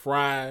tried the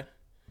fry.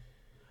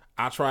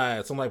 I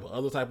tried some type of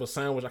other type of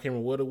sandwich. I can't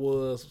remember what it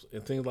was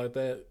and things like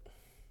that.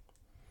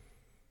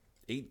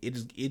 It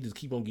just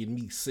keep on getting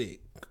me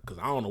sick because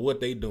I don't know what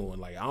they doing.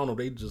 Like I don't know,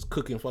 they just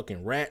cooking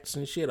fucking rats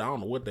and shit. I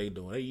don't know what they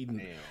doing. They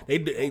eating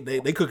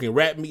they cooking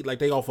rat meat like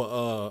they off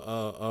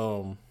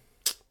of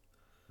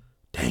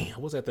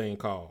damn, what's that thing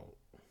called?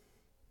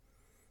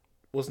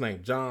 What's his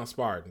name? John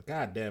Spartan.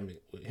 God damn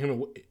it, with him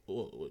and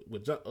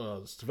with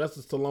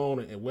Sylvester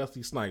Stallone and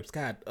Wesley Snipes.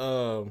 God,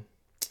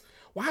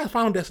 why is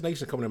Final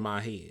Destination coming in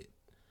my head?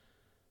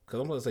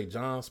 Because I'm gonna say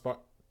John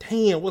Spartan.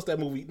 Damn, what's that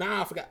movie?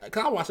 Nah, I forgot.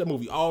 Cause I watch that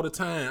movie all the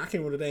time. I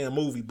can't remember the damn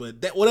movie, but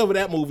that whatever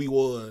that movie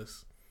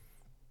was,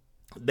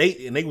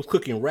 they was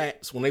cooking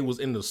rats when they was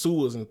in the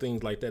sewers and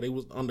things like that. They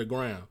was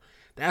underground.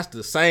 That's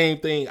the same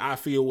thing I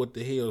feel with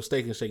the hell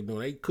Steak and Shake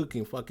doing. They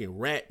cooking fucking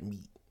rat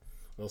meat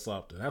or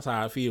something. That's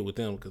how I feel with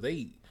them because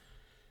they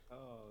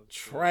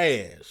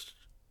trash.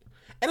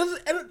 And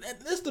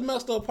it's the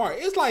messed up part.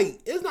 It's like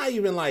it's not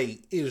even like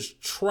it's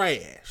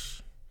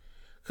trash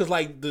because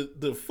like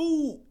the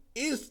food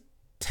is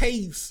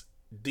tastes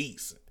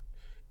decent.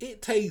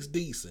 It tastes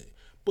decent.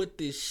 But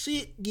the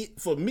shit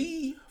get for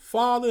me,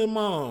 father and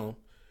mom,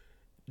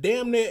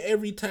 damn near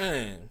every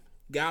time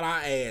got our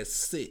ass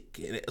sick.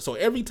 And so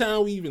every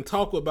time we even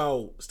talk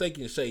about Steak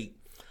and Shake,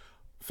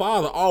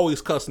 father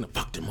always cussing them,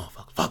 fuck them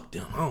motherfuckers, fuck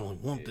them. I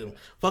don't want them.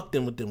 Fuck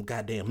them with them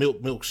goddamn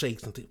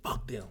milkshakes and things.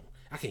 Fuck them.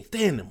 I can't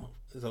stand them.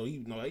 So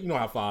you know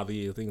how father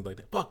is, things like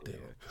that. Fuck them.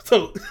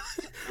 So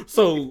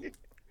so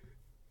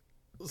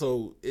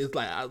so it's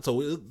like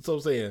so I'm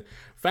saying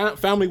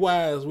family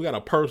wise we got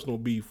a personal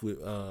beef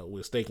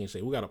with Steak and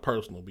Shake. We got a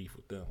personal beef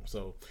with them.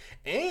 So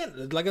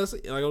and like I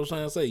said, like I was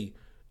trying to say,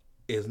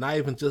 it's not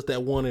even just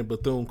that one in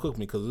Bethune Cookman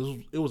because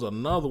it was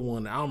another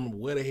one. I don't remember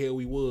where the hell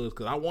we was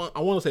because I want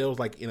to say it was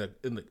like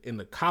in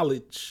the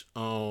college.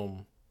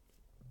 Me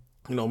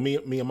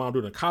and mom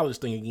doing the college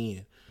thing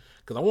again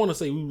because I want to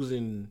say we was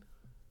in.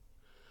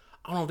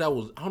 I don't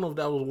know if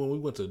that was when we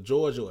went to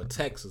Georgia or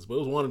Texas, but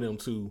it was one of them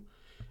two.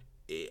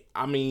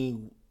 I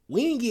mean,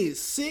 we didn't get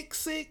sick,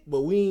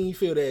 but we ain't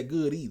feel that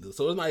good either.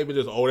 So it's not even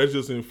just that's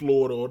just in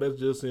Florida or that's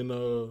just in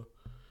what's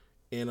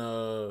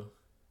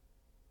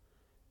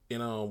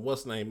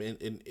the name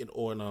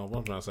what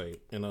I'm trying to say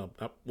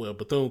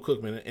Bethune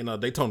Cookman in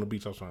Daytona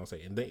Beach. I was trying to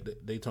say in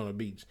Daytona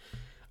Beach.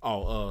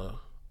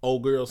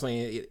 Old girl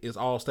saying it's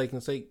all steak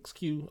and shakes.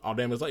 Q. Oh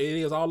damn, it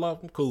is all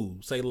of them. Cool.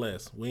 Say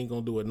less. We ain't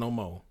gonna do it no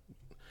more.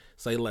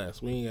 Say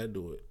less. We ain't gotta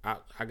do it.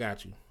 I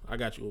got you. I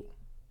got you.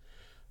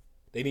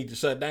 They need to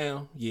shut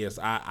down. Yes,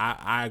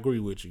 I agree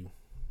with you.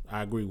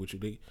 I agree with you.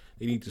 They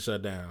need to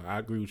shut down. I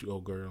agree with you,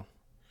 old girl.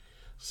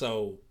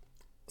 So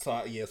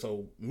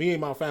me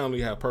and my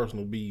family have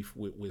personal beef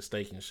with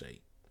Steak and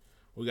Shake.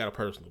 We got a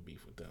personal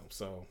beef with them.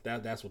 So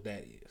that's what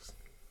that is.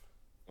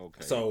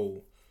 Okay.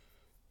 So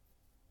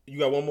you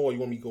got one more? Or you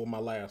want me to go with my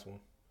last one?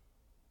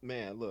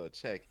 Man, look,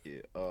 check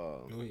it.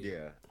 Go ahead.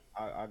 Yeah,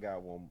 I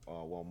got one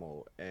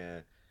more,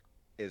 and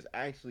it's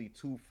actually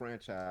two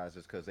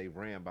franchises because they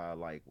ran by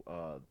like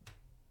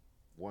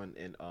one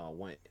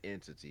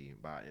entity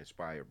by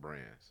Inspired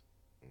Brands.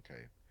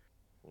 Okay.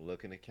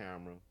 Look in the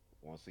camera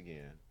once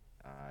again.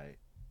 All right.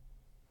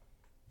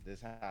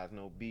 This has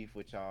no beef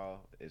with y'all.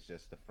 It's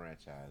just the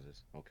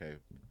franchises. Okay.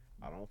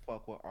 I don't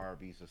fuck with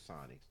Arby's or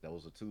Sonics.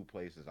 Those are two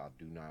places I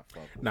do not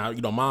fuck with. Now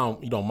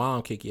So,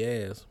 mom kick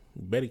your ass.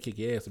 You better kick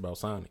your ass about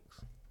Sonics.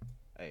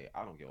 hey,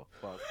 I don't give a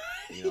fuck.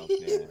 You know what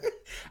I'm saying?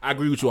 I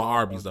agree with you on All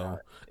Arby's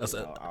that, though. I kid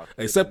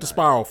you Except the not.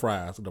 spiral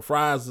fries. The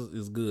fries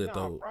is good No,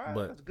 though,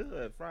 but fries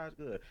good. Fries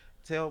good.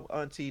 Tell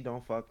Auntie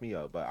don't fuck me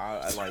up. But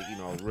I like,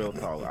 real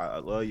talk. I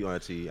love you,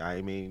 Auntie. I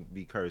ain't mean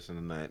be cursing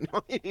or nothing.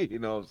 You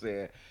know what I'm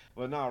saying?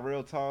 But no,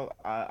 real talk.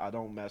 I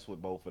don't mess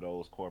with both of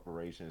those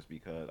corporations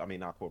because I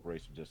mean not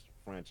corporations, just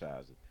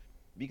franchises.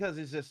 Because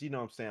it's just, you know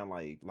what I'm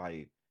saying,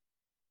 like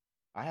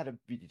I had to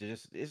be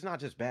just it's not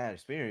just bad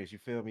experience, you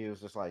feel me? It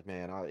was just like,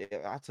 man,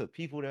 I took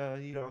people to,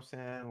 you know what I'm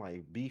saying,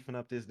 like beefing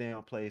up this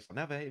damn place. I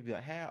never even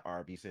had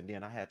Arby's, and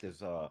then I had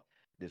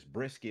this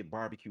brisket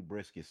barbecue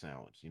brisket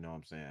sandwich, you know what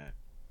I'm saying?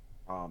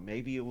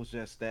 Maybe it was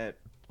just that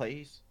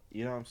place,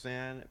 you know what I'm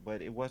saying?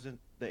 But it wasn't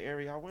the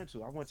area I went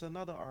to. I went to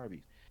another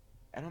Arby's.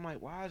 And I'm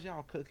like, why is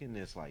y'all cooking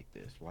this like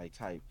this? Like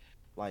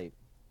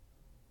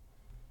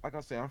like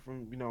I said, I'm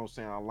from, you know what I'm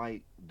saying, I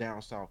like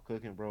down south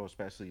cooking, bro,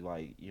 especially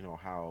like,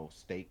 how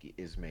steak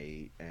is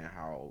made and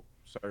how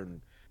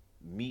certain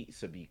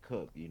meats to be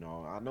cooked.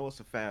 I know it's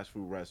a fast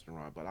food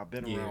restaurant, but I've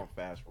been yeah. around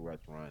fast food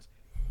restaurants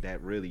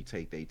that really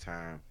take their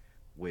time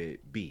with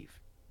beef.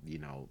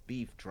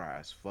 Beef dry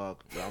as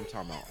fuck. But I'm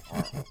talking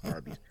about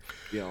Arby's.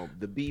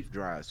 The beef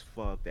dry as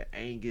fuck. The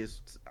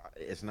Angus,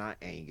 it's not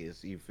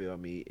Angus. You feel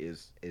me?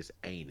 It's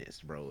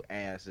anus, bro.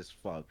 Ass as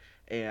fuck.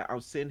 And I'm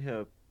sitting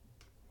here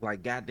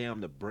like goddamn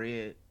the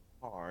bread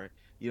hard.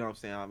 You know what I'm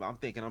saying? I'm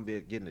thinking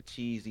getting a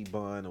cheesy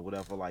bun or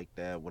whatever like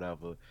that,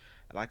 whatever.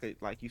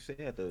 Like you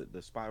said,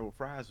 the spiral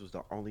fries was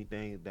the only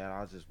thing that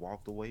I just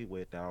walked away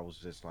with. That I was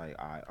just like,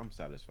 all right, I'm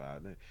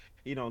satisfied. And,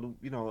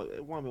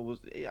 a woman was.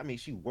 I mean,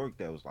 she worked.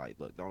 That was like,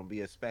 look, don't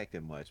be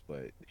expecting much,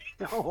 but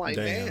like,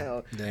 Damn. damn,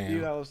 you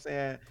Damn. know what I'm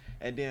saying?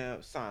 And then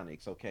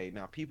Sonics. Okay,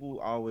 now people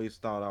always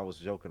thought I was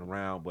joking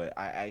around, but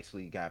I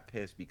actually got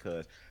pissed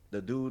because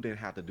the dude didn't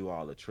have to do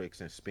all the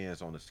tricks and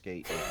spins on the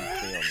skate, and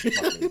he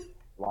fell and fucking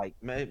like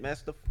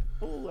messed the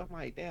fool. I'm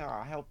like, damn,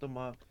 I helped him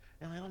up.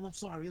 And I'm like, I'm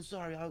sorry, I'm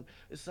sorry.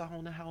 It's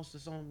on the house,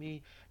 it's on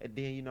me. And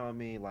then you know what I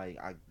mean? Like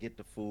I get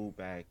the food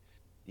back.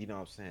 You know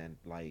what I'm saying?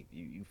 Like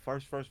you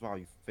first of all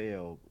you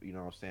failed, you know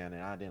what I'm saying?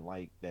 And I didn't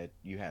like that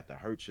you had to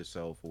hurt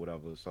yourself or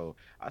whatever. So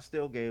I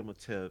still gave him a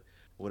tip,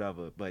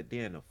 whatever. But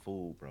then the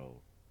food, bro.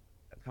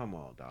 Come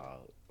on,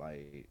 dog.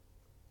 I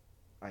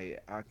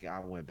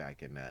went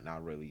back in that and I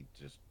really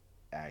just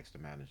asked the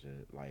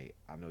manager, like,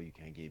 I know you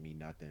can't give me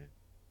nothing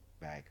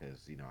back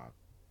because,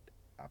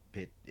 I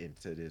bit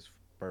into this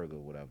burger,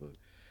 whatever.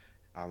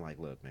 I'm like,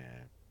 look,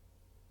 man,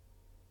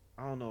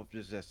 I don't know if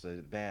it's just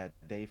a bad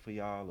day for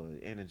y'all or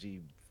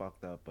energy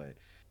fucked up, but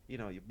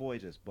your boy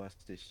just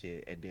busted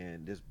shit, and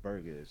then this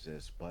burger is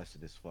just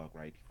busted as fuck,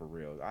 right? For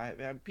real.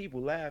 Man,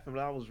 people laughing,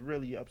 but I was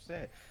really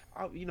upset.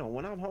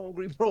 When I'm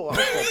hungry, bro, I'm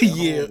fucking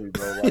Yeah. hungry,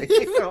 bro. Like,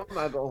 I'm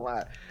not gonna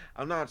lie.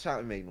 I'm not trying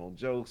to make no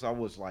jokes. I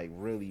was like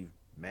really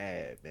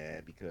mad,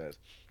 man, because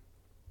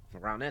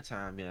around that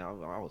time, man,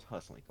 I was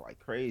hustling like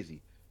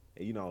crazy.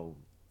 And,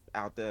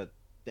 out there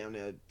damn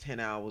near 10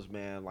 hours,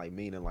 man, like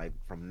meaning like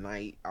from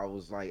night, I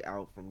was like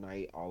out from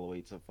night all the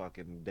way to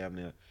fucking damn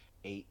near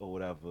 8 or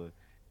whatever.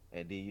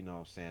 And then, you know what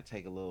I'm saying,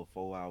 take a little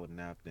 4 hour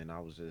nap, then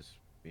I was just,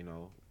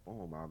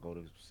 boom, I'll go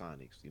to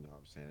Sonics, you know what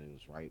I'm saying? It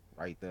was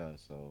right there.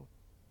 So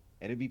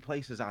and it'd be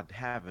places I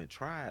haven't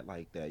tried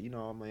like that. I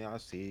mean, I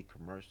see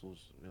commercials,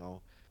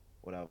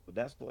 whatever. But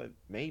that's what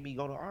made me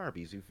go to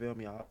Arby's. You feel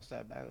me? I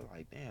sat back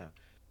like, damn,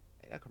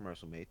 hey, that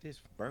commercial made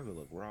this burger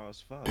look raw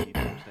as fuck. You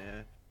know what I'm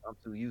saying? I'm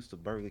too used to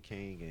Burger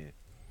King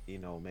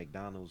and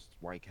McDonald's,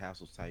 White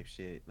Castles type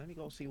shit. Let me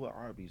go see what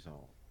Arby's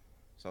on.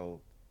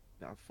 So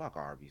now fuck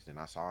Arby's. And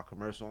I saw a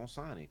commercial on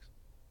Sonics.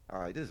 All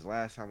right, this is the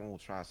last time I'm gonna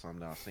try something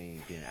that I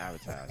seen being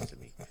advertised to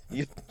me.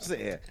 You know what I'm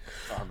saying?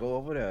 So I go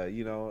over there,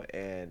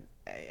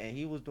 and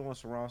he was doing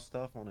some raw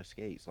stuff on the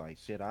skates, like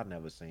shit I'd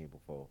never seen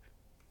before.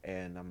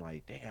 And I'm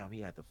like, damn,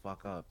 he had to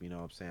fuck up. You know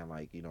what I'm saying?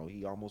 Like,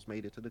 he almost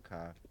made it to the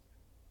car,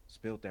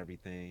 spilt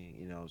everything,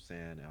 you know what I'm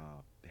saying?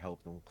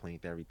 Helped them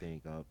cleaned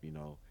everything up,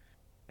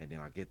 and then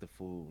I get the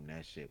food and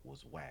that shit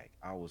was whack.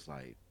 I'm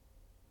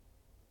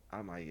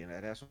like,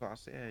 and that's what I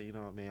said, you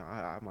know what I mean?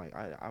 I'm like,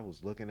 I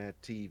was looking at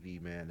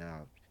TV, man,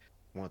 now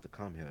want to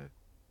come here,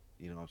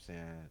 you know what I'm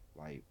saying?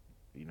 Like,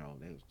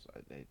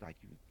 they like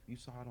you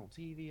saw it on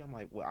TV. I'm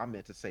like, well, I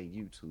meant to say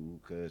YouTube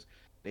because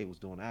they was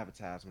doing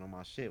advertisement on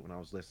my shit when I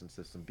was listening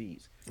to some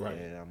beats. Right.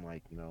 And I'm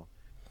like,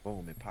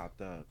 boom, it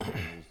popped up. And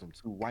it was them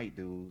two white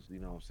dudes, you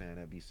know what I'm saying,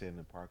 that be sitting in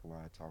the parking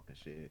lot talking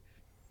shit.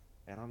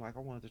 And I'm like, I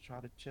wanted to try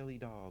the chili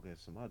dog and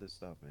some other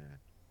stuff, man.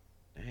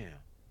 Damn.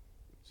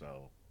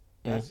 So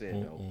that's it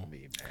though for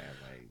me,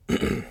 man.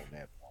 Like on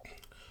that part.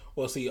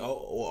 Well, see,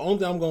 only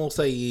thing I'm gonna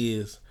say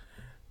is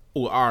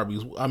with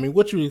Arby's. I mean,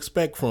 what you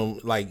expect from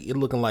like it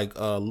looking like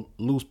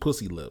loose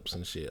pussy lips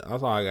and shit.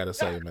 That's all I gotta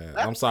say, man.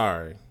 I'm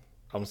sorry.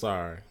 I'm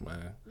sorry,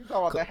 man. You talking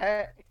about the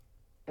hat?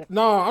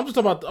 No, I'm just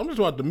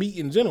about the meat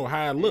in general,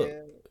 how I look.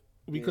 Yeah,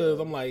 Because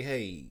yeah. I'm like,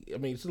 hey, I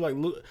mean, it's like,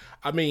 look,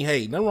 I mean,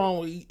 hey, nothing wrong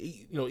with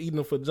eating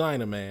a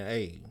vagina, man.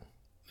 Hey,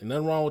 ain't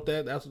nothing wrong with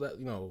that. That's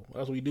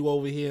what we do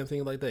over here and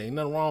things like that. Ain't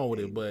nothing wrong with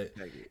it, Hey, but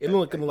check it. it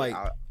looking Check it. like,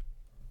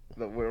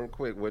 Look, real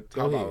quick, we're go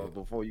talking ahead. about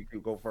before you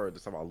could go further.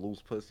 Talking about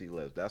loose pussy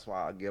lips. That's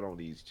why I get on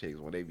these chicks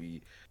when they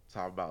be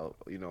talking about,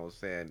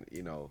 saying,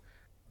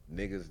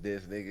 niggas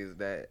this, niggas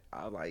that.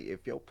 I'm like,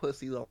 if your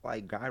pussy look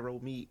like gyro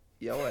meat,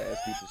 your ass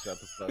need to shut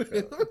the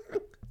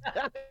fuck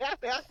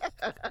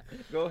up.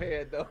 Go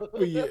ahead though.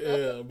 But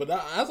yeah, but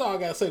that's all I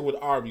gotta say with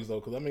Arby's though,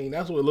 because I mean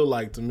that's what it looked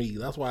like to me.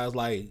 That's why it's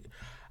like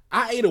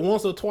I ate it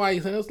once or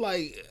twice, and it's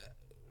like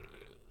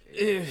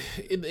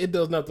it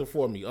does nothing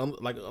for me.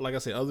 Like I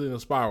said, other than the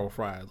spiral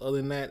fries, other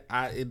than that,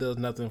 it does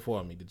nothing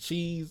for me. The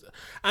cheese,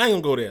 I ain't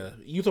gonna go there.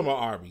 You talking about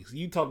Arby's?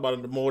 You talk about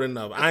it more than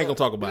enough. I ain't gonna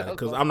talk about it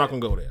because Go I'm not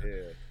ahead. gonna go there.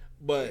 Yeah,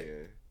 But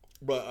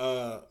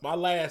yeah. my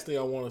last thing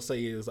I want to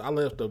say is I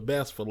left the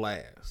best for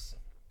last.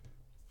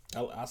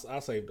 I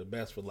saved the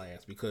best for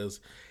last because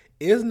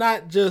it's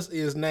not just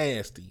as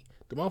nasty.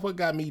 The motherfucker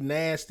got me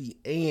nasty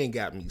and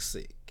got me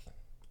sick.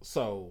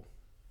 So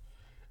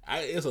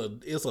it's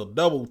a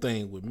double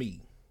thing with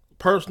me,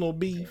 personal Okay.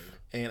 beef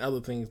and other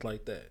things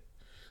like that.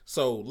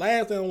 So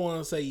last thing I want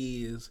to say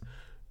is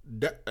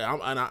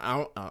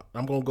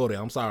I'm gonna go there.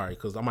 I'm sorry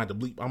because I might have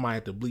to bleep. I might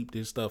have to bleep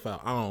this stuff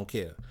out. I don't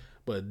care.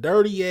 But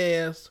dirty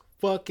ass,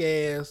 fuck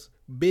ass,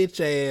 bitch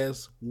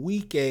ass,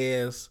 weak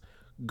ass,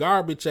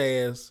 garbage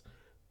ass,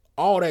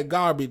 all that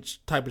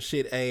garbage type of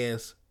shit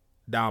ass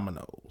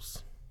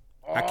Dominoes.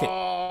 I can't.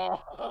 Oh,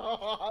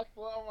 I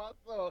swear my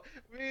soul.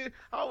 Man,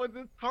 I was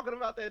just talking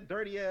about that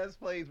dirty ass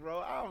place, bro.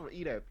 I don't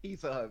eat at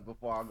Pizza Hut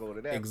before I go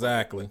to that fucking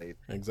Exactly. place.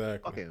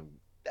 Exactly. Fucking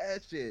that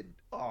shit.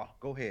 Oh,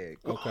 go ahead.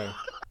 Okay.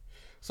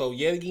 So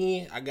yet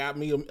again, I got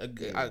me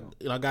Damn.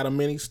 I got a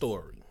mini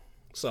story.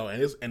 So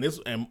and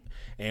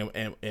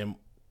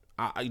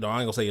I I ain't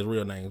gonna say his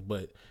real names,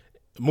 but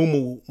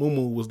Moo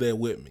was there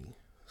with me.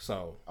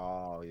 So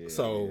Oh yeah,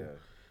 so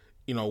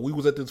yeah. we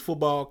was at this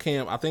football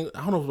camp. I don't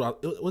know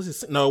if it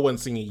was no, it wasn't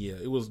senior year.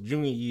 It was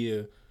junior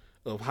year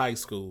of high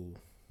school.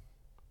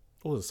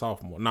 What was it,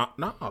 sophomore? No,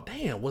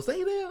 damn, was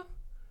they there?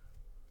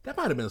 That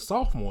might have been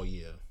sophomore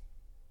year.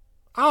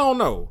 I don't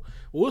know.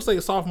 We'll say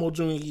sophomore,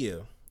 junior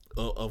year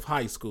of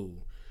high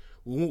school.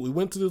 We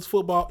went to this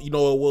football. It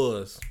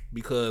was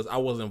because I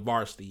wasn't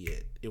varsity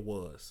yet. It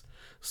was.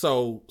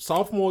 So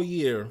sophomore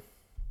year,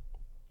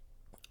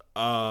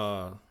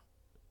 uh,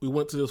 we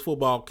went to this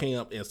football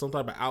camp in some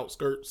type of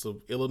outskirts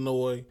of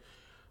Illinois.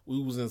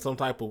 We was in some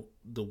type of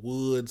the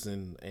woods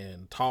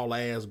and tall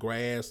ass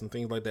grass and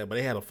things like that. But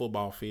they had a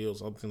football field,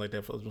 something like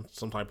that.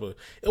 Some type of,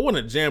 it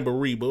wasn't a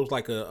jamboree, but it was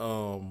like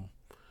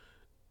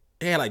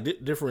they had like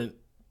different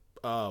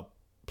uh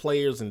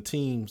players and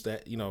teams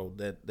that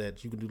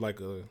that you can do like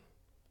a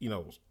you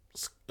know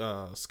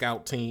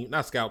scout team,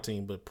 not scout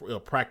team,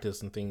 but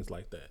practice and things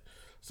like that.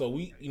 So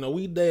we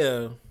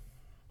there,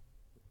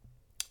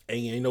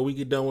 and we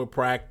get done with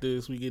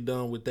practice, we get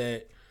done with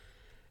that,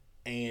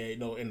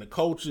 and and the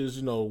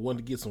coaches wanted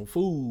to get some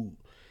food,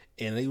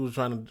 and they was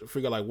trying to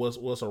figure out like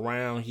what's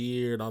around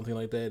here and everything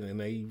like that, and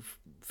they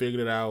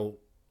figured it out.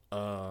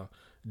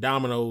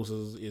 Domino's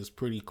is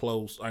pretty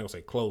close. I ain't gonna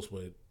say close,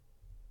 but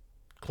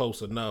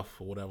close enough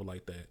or whatever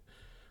like that.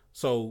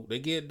 So they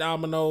get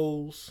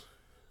Domino's.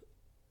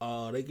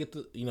 They get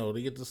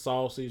the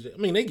sausage. I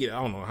mean, they get,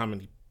 I don't know how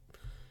many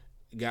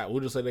got.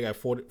 We'll just say they got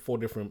four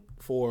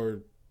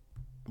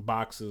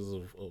boxes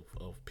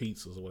of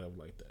pizzas or whatever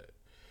like that.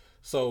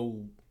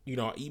 So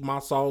I eat my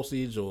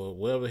sausage or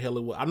whatever the hell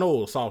it was. I know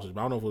it was sausage,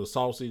 but I don't know if it was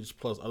sausage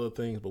plus other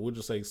things. But we'll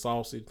just say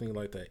sausage, things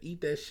like that.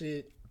 Eat that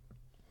shit.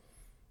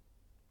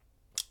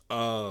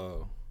 Uh,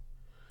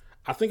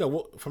 I think I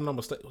woke from no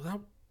mistake.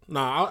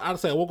 I'd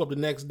say I woke up the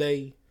next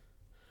day.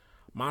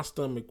 My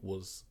stomach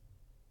was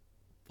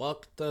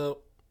fucked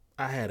up.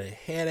 I had a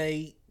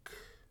headache.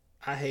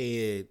 I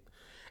had,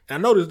 and I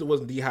know this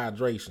wasn't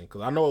dehydration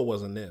because I know it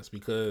wasn't this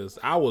because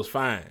I was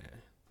fine.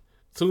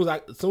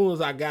 As soon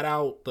as I got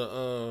out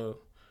the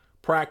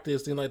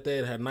practice, thing like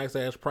that, had nice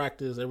ass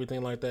practice,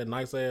 everything like that,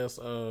 nice ass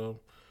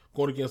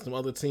going against some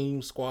other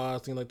teams,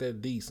 squads, things like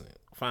that, decent,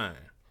 fine.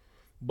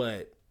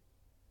 But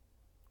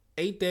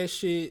ate that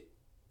shit,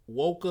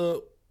 woke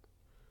up,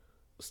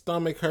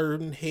 stomach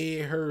hurting,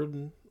 head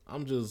hurting.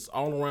 I'm just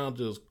all around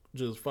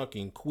just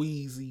fucking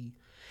queasy.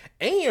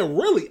 And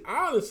really,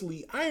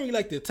 honestly, I ain't really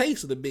like the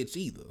taste of the bitch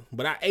either.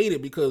 But I ate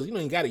it because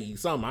you gotta eat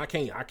something. I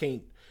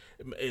can't.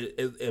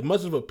 As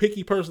much of a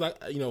picky person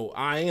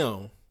I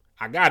am,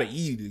 I gotta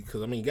eat it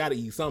because gotta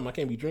eat something. I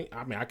can't be drink.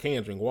 I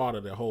can't drink water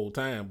the whole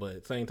time, but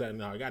at the same time,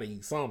 no, I gotta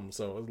eat something.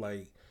 So it's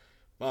like,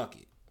 fuck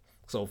it.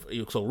 So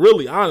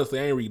really, honestly,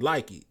 I ain't really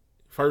like it.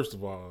 First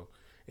of all,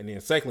 and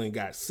then secondly,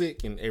 got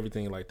sick and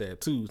everything like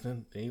that too.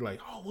 Then you're like,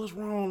 oh, what's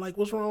wrong? Like,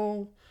 what's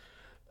wrong?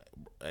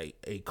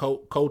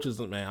 Coaches,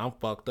 man, I'm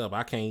fucked up.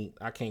 I can't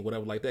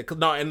whatever like that. Cause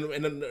no, and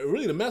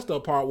really the messed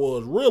up part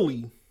was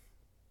really,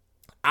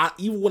 I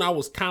even when I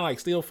was kind of like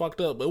still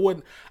fucked up,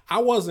 but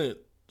I wasn't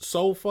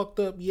so fucked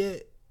up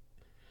yet.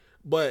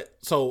 But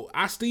so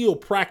I still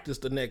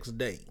practiced the next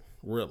day,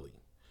 really.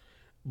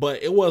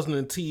 But it wasn't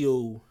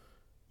until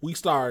we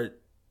started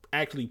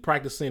actually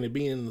practicing and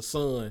being in the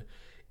sun,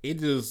 it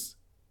just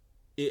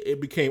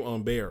it became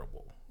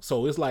unbearable.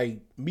 So it's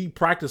like me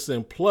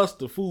practicing plus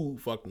the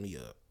food fucked me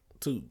up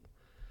too.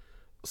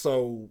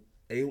 So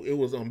it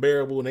was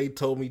unbearable, and they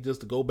told me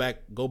just to go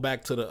back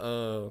to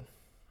the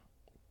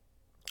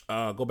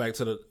go back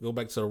to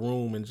the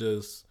room and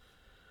just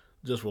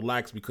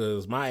relax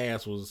because my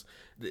ass was.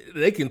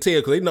 They can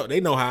tell because they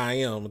know how I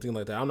am and things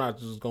like that. I'm not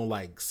just gonna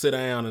like sit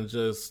down and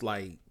just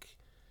like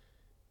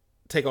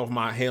take off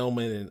my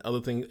helmet and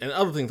other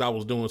things I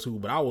was doing too.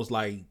 But I was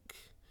like,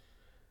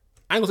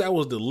 I ain't gonna say I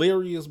was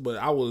delirious, but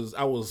I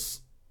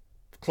was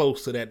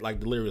close to that like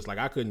delirious. Like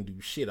I couldn't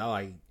do shit.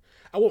 I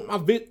want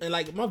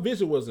my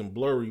vision wasn't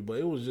blurry, but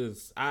it was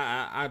just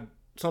I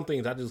some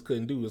things I just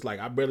couldn't do. It's like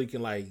I barely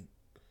can like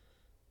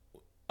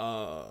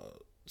uh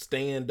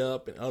stand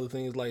up and other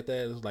things like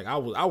that. It's like I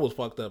was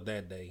fucked up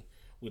that day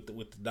with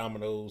the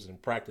dominoes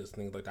and practice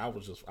things like that. I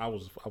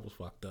was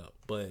fucked up.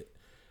 But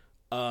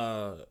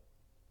uh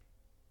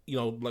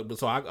like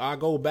so I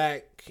go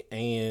back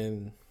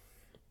to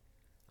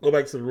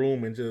the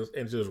room and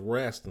just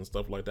rest and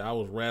stuff like that. I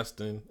was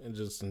resting and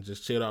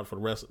just chilled out for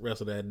the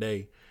rest of that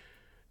day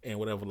and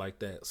whatever like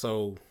that.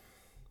 So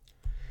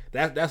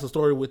that's the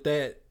story with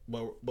that.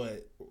 But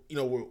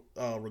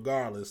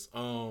regardless,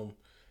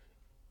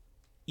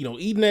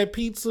 eating that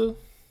pizza,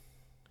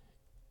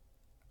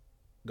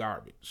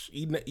 garbage.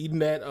 Eating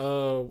that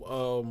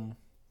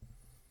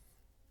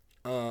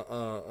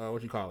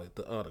what you call it,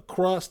 the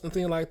crust and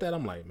things like that.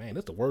 I'm like, man,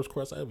 this is the worst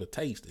crust I ever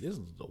tasted. This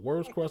is the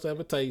worst crust I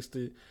ever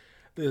tasted.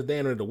 This is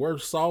damn near the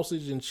worst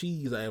sausage and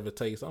cheese I ever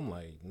tasted. I'm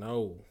like,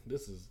 no,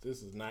 this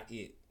is not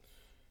it.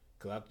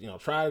 Cause I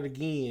tried it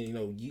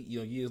again,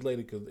 years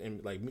later, cause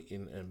and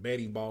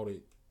Betty bought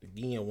it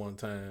again one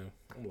time.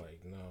 I'm like,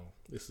 no,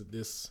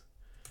 this.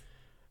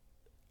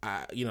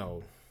 Back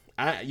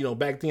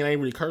then I ain't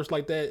really cursed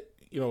like that,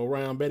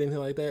 around Betty and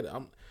like that.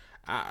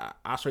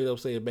 I straight up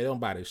said, Betty, don't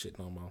buy this shit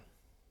no more.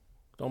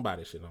 Don't buy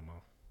this shit no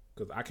more.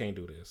 Cause I can't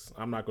do this.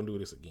 I'm not gonna do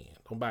this again.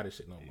 Don't buy this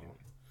shit no more.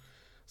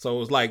 So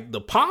it's like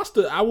the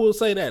pasta. I will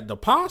say that the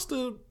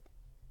pasta,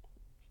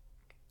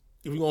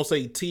 if you're gonna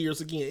say tiers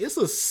again, it's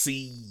a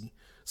C.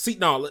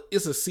 No,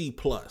 it's a C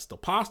plus. The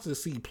pasta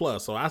is C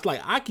plus. So I was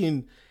like, I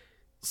can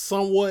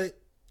somewhat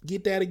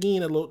get that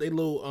again. They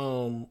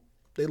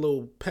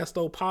little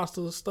pesto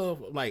pasta stuff.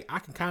 Like I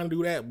can kind of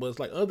do that, but it's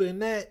like other than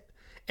that,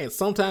 and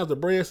sometimes the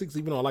breadsticks,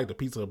 even though I like the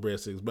pizza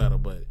breadsticks better,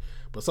 but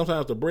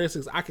sometimes the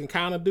breadsticks I can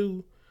kind of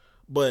do.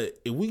 But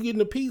if we getting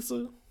the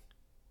pizza,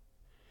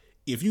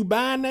 if you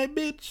buying that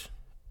bitch,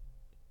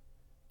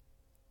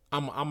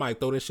 I might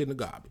throw that shit in the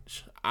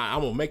garbage.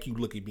 I'm gonna make you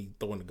look at me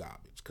throwing the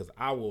garbage because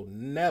I will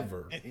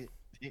never.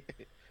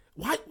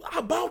 Why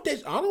I bought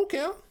that? I don't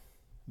care.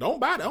 Don't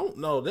buy that. Don't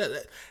no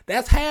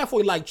that's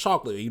halfway like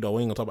chocolate. We ain't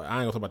gonna talk about.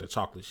 I ain't gonna talk about the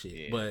chocolate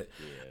shit. Yeah,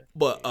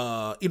 but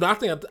I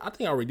think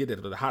I already did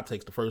that. The hot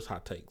takes, the first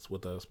hot takes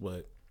with us.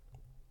 But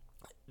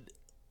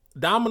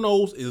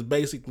Domino's is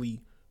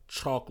basically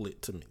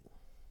chocolate to me.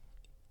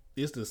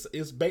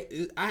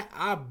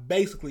 I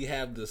basically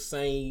have the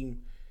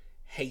same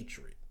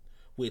hatred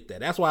with that.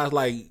 That's why it's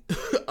like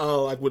I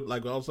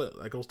was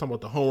talking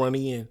about the home run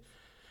in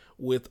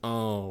with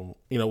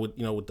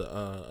with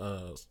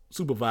the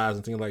supervisor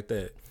and things like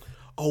that.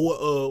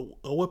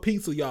 What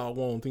pizza y'all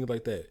want? Things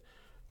like that.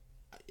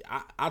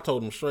 I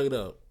told them straight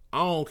up, I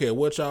don't care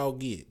what y'all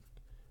get,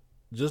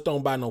 just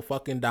don't buy no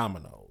fucking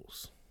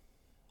Domino's.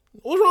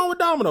 What's wrong with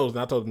Domino's?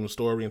 And I told them the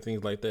story and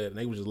things like that, and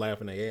they was just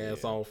laughing their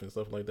ass off and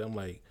stuff like that. I'm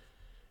like,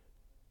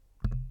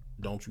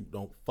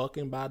 don't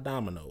fucking buy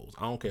Domino's.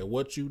 I don't care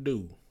what you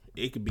do.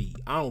 It could be,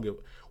 I don't give.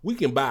 We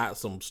can buy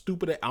some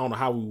stupid. I don't know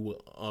how we would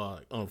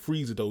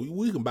unfreeze it though.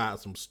 We can buy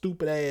some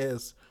stupid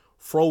ass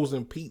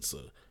frozen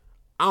pizza.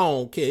 I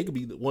don't care. It could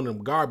be one of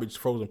them garbage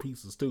frozen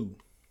pizzas too.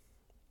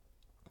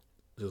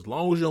 As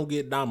long as you don't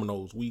get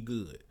Domino's, we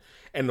good.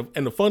 And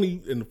the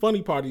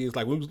funny part is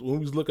like when we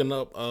was looking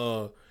up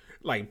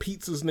like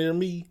pizzas near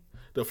me,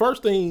 the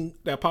first thing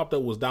that popped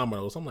up was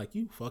Domino's. I'm like,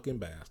 you fucking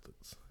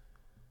bastards.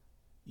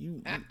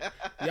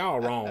 Y'all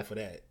wrong for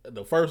that.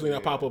 The first thing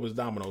that pop up is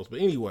Domino's. But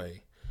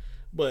anyway,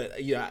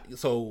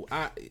 so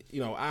I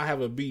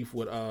have a beef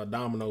with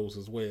Domino's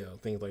as well,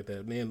 things like that.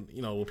 And then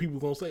when people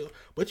gonna say,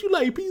 but you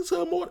like Pizza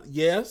Hut more?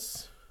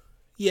 Yes.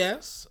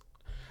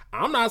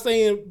 I'm not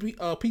saying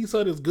Pizza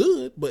Hut is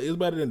good, but it's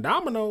better than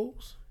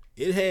Domino's.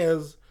 It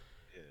has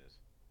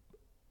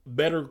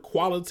better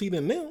quality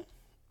than them.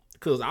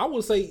 Because I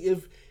would say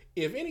if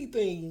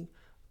anything,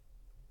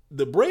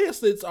 the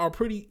breadsticks are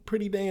pretty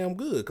damn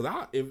good.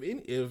 Because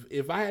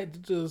if I had to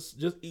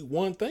just eat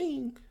one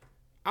thing,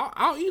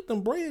 I'll eat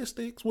them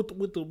breadsticks with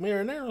the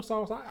marinara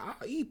sauce.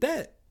 I'll eat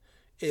that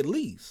at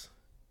least.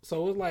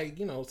 So it's like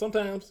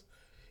sometimes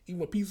even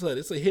with Pizza Hut,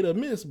 it's a hit or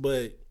miss,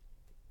 but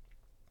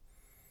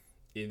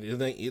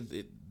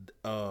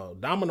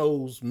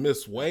Domino's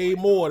miss way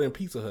more than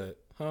Pizza Hut,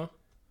 huh?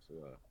 So,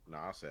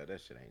 I said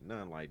that shit ain't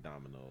nothing like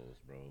Domino's,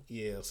 bro.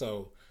 Yeah,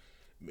 so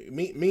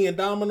Me and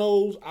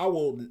Domino's, I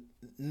will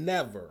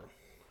never.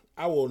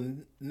 I will.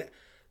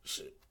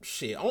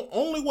 Shit.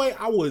 Only way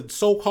I would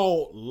so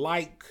called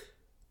like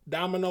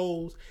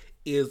Domino's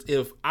is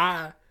if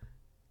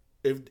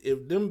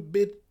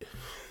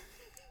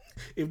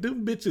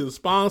them bitches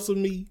sponsor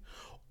me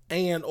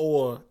and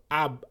or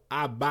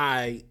I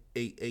buy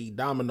a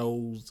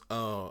Domino's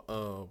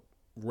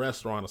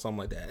restaurant or something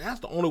like that. That's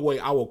the only way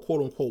I will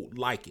quote unquote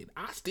like it.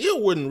 I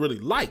still wouldn't really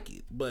like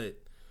it, but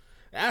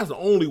that's the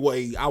only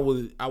way I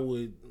would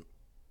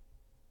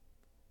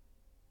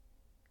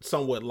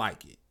somewhat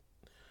like it.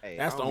 Hey,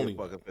 I That's the don't give only a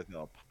way. fuck if it's the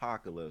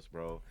apocalypse,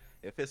 bro.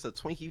 If it's a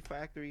Twinkie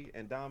factory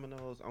and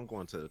Domino's, I'm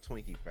going to the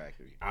Twinkie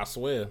factory. I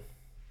swear.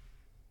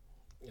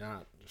 Yeah,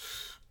 I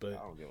but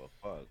don't give a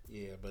fuck.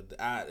 yeah,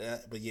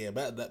 but yeah,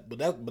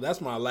 but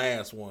that's my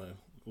last one.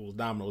 It was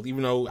Domino's.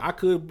 Even though I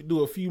could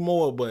do a few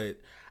more, but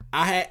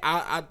I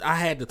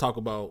had to talk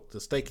about the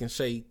steak and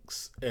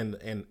shakes Yeah.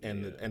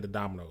 and the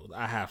Domino's.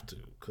 I have to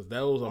because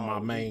those are my Oh,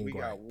 we main we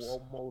got gripes.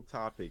 one more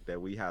topic that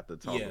we have to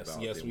talk Yes,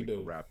 about. yes Then we we can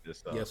do. wrap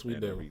this up Yes we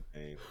and do.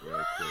 everything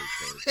real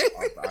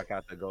quick. Cause I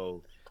got to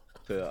go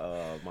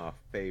to my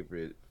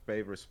favorite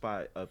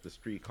spot up the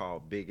street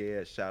called Big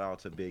Ed. Shout out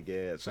to Big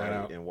Ed's Shout right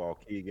out. in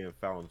Waukegan,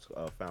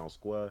 Found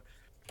Square.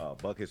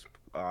 Buckets.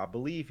 I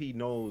believe he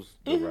knows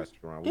the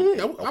restaurant. We ate.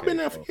 I've been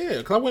Okay, there. so Yeah,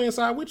 because I went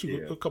inside with you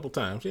yeah, a couple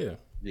times. Yeah,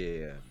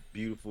 yeah,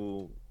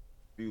 beautiful,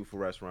 beautiful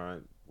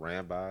restaurant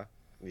ran by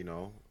you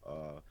know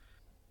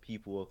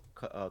people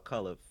of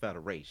color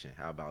federation.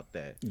 How about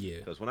that? yeah,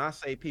 Because when I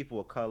say people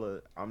of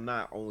color, I'm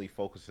not only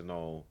focusing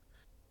on,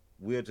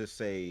 we'll just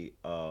say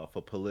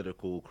for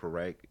political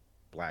correct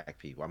black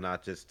people. I'm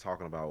not just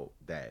talking about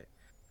that.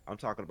 I'm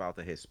talking about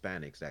the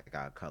Hispanics that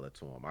got color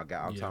to them. I'm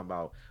yeah, talking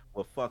about,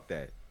 well, fuck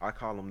that. I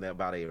call them that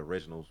by their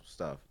original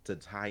stuff. To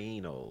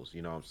Tainos,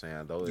 you know what I'm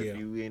saying? Though if yeah,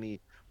 you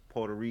any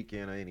Puerto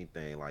Rican or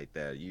anything like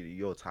that,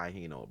 you're a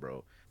Taino,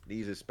 bro.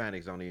 These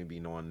Hispanics don't even be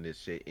knowing this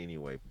shit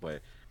anyway.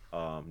 But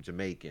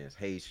Jamaicans,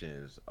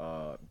 Haitians,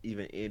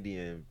 even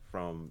Indian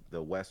from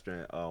the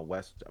western I mean,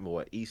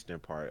 what, eastern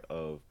part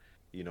of,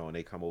 and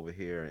they come over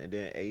here, and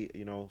then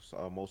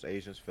most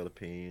Asians,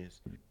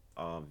 Philippines,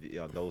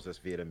 those that's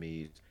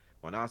Vietnamese.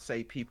 When I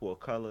say people of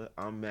color,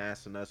 I'm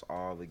massing us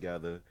all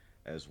together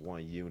as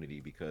one unity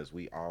because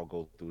we all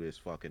go through this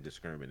fucking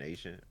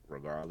discrimination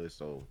regardless.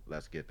 So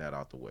let's get that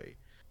out the way.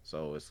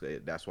 So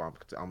that's why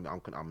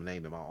I'm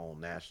naming my own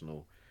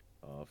national,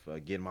 for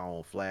getting my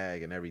own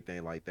flag and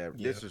everything like that.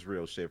 yeah, This is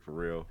real shit for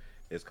real.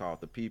 It's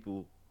called the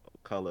People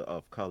Color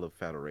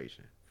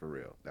Federation for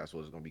real. That's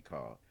what it's gonna be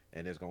called,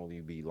 and it's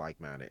gonna be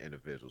like-minded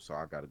individuals. So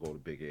I got to go to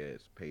Big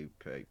Ed's,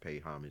 pay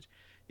homage.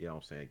 You know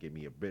what I'm saying? Give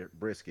me a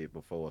brisket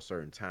before a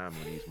certain time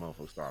when these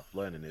motherfuckers start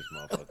flooding this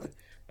motherfucker,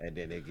 and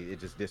then it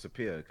just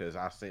disappear. Because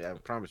I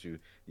promise you,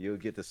 you'll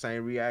get the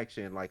same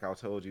reaction like I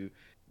told you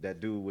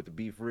that dude with the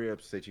beef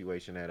ribs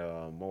situation at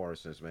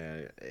Morrison's,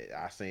 man.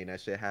 I seen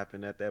that shit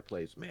happen at that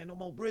place. Man, no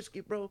more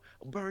brisket, bro.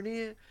 Burn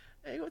in.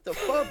 Hey, what the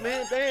fuck,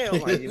 man? Damn,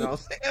 like, you know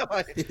what I'm saying?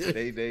 Like,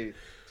 they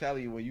tell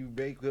you when you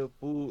make good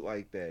food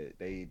like that,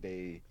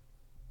 they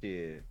yeah,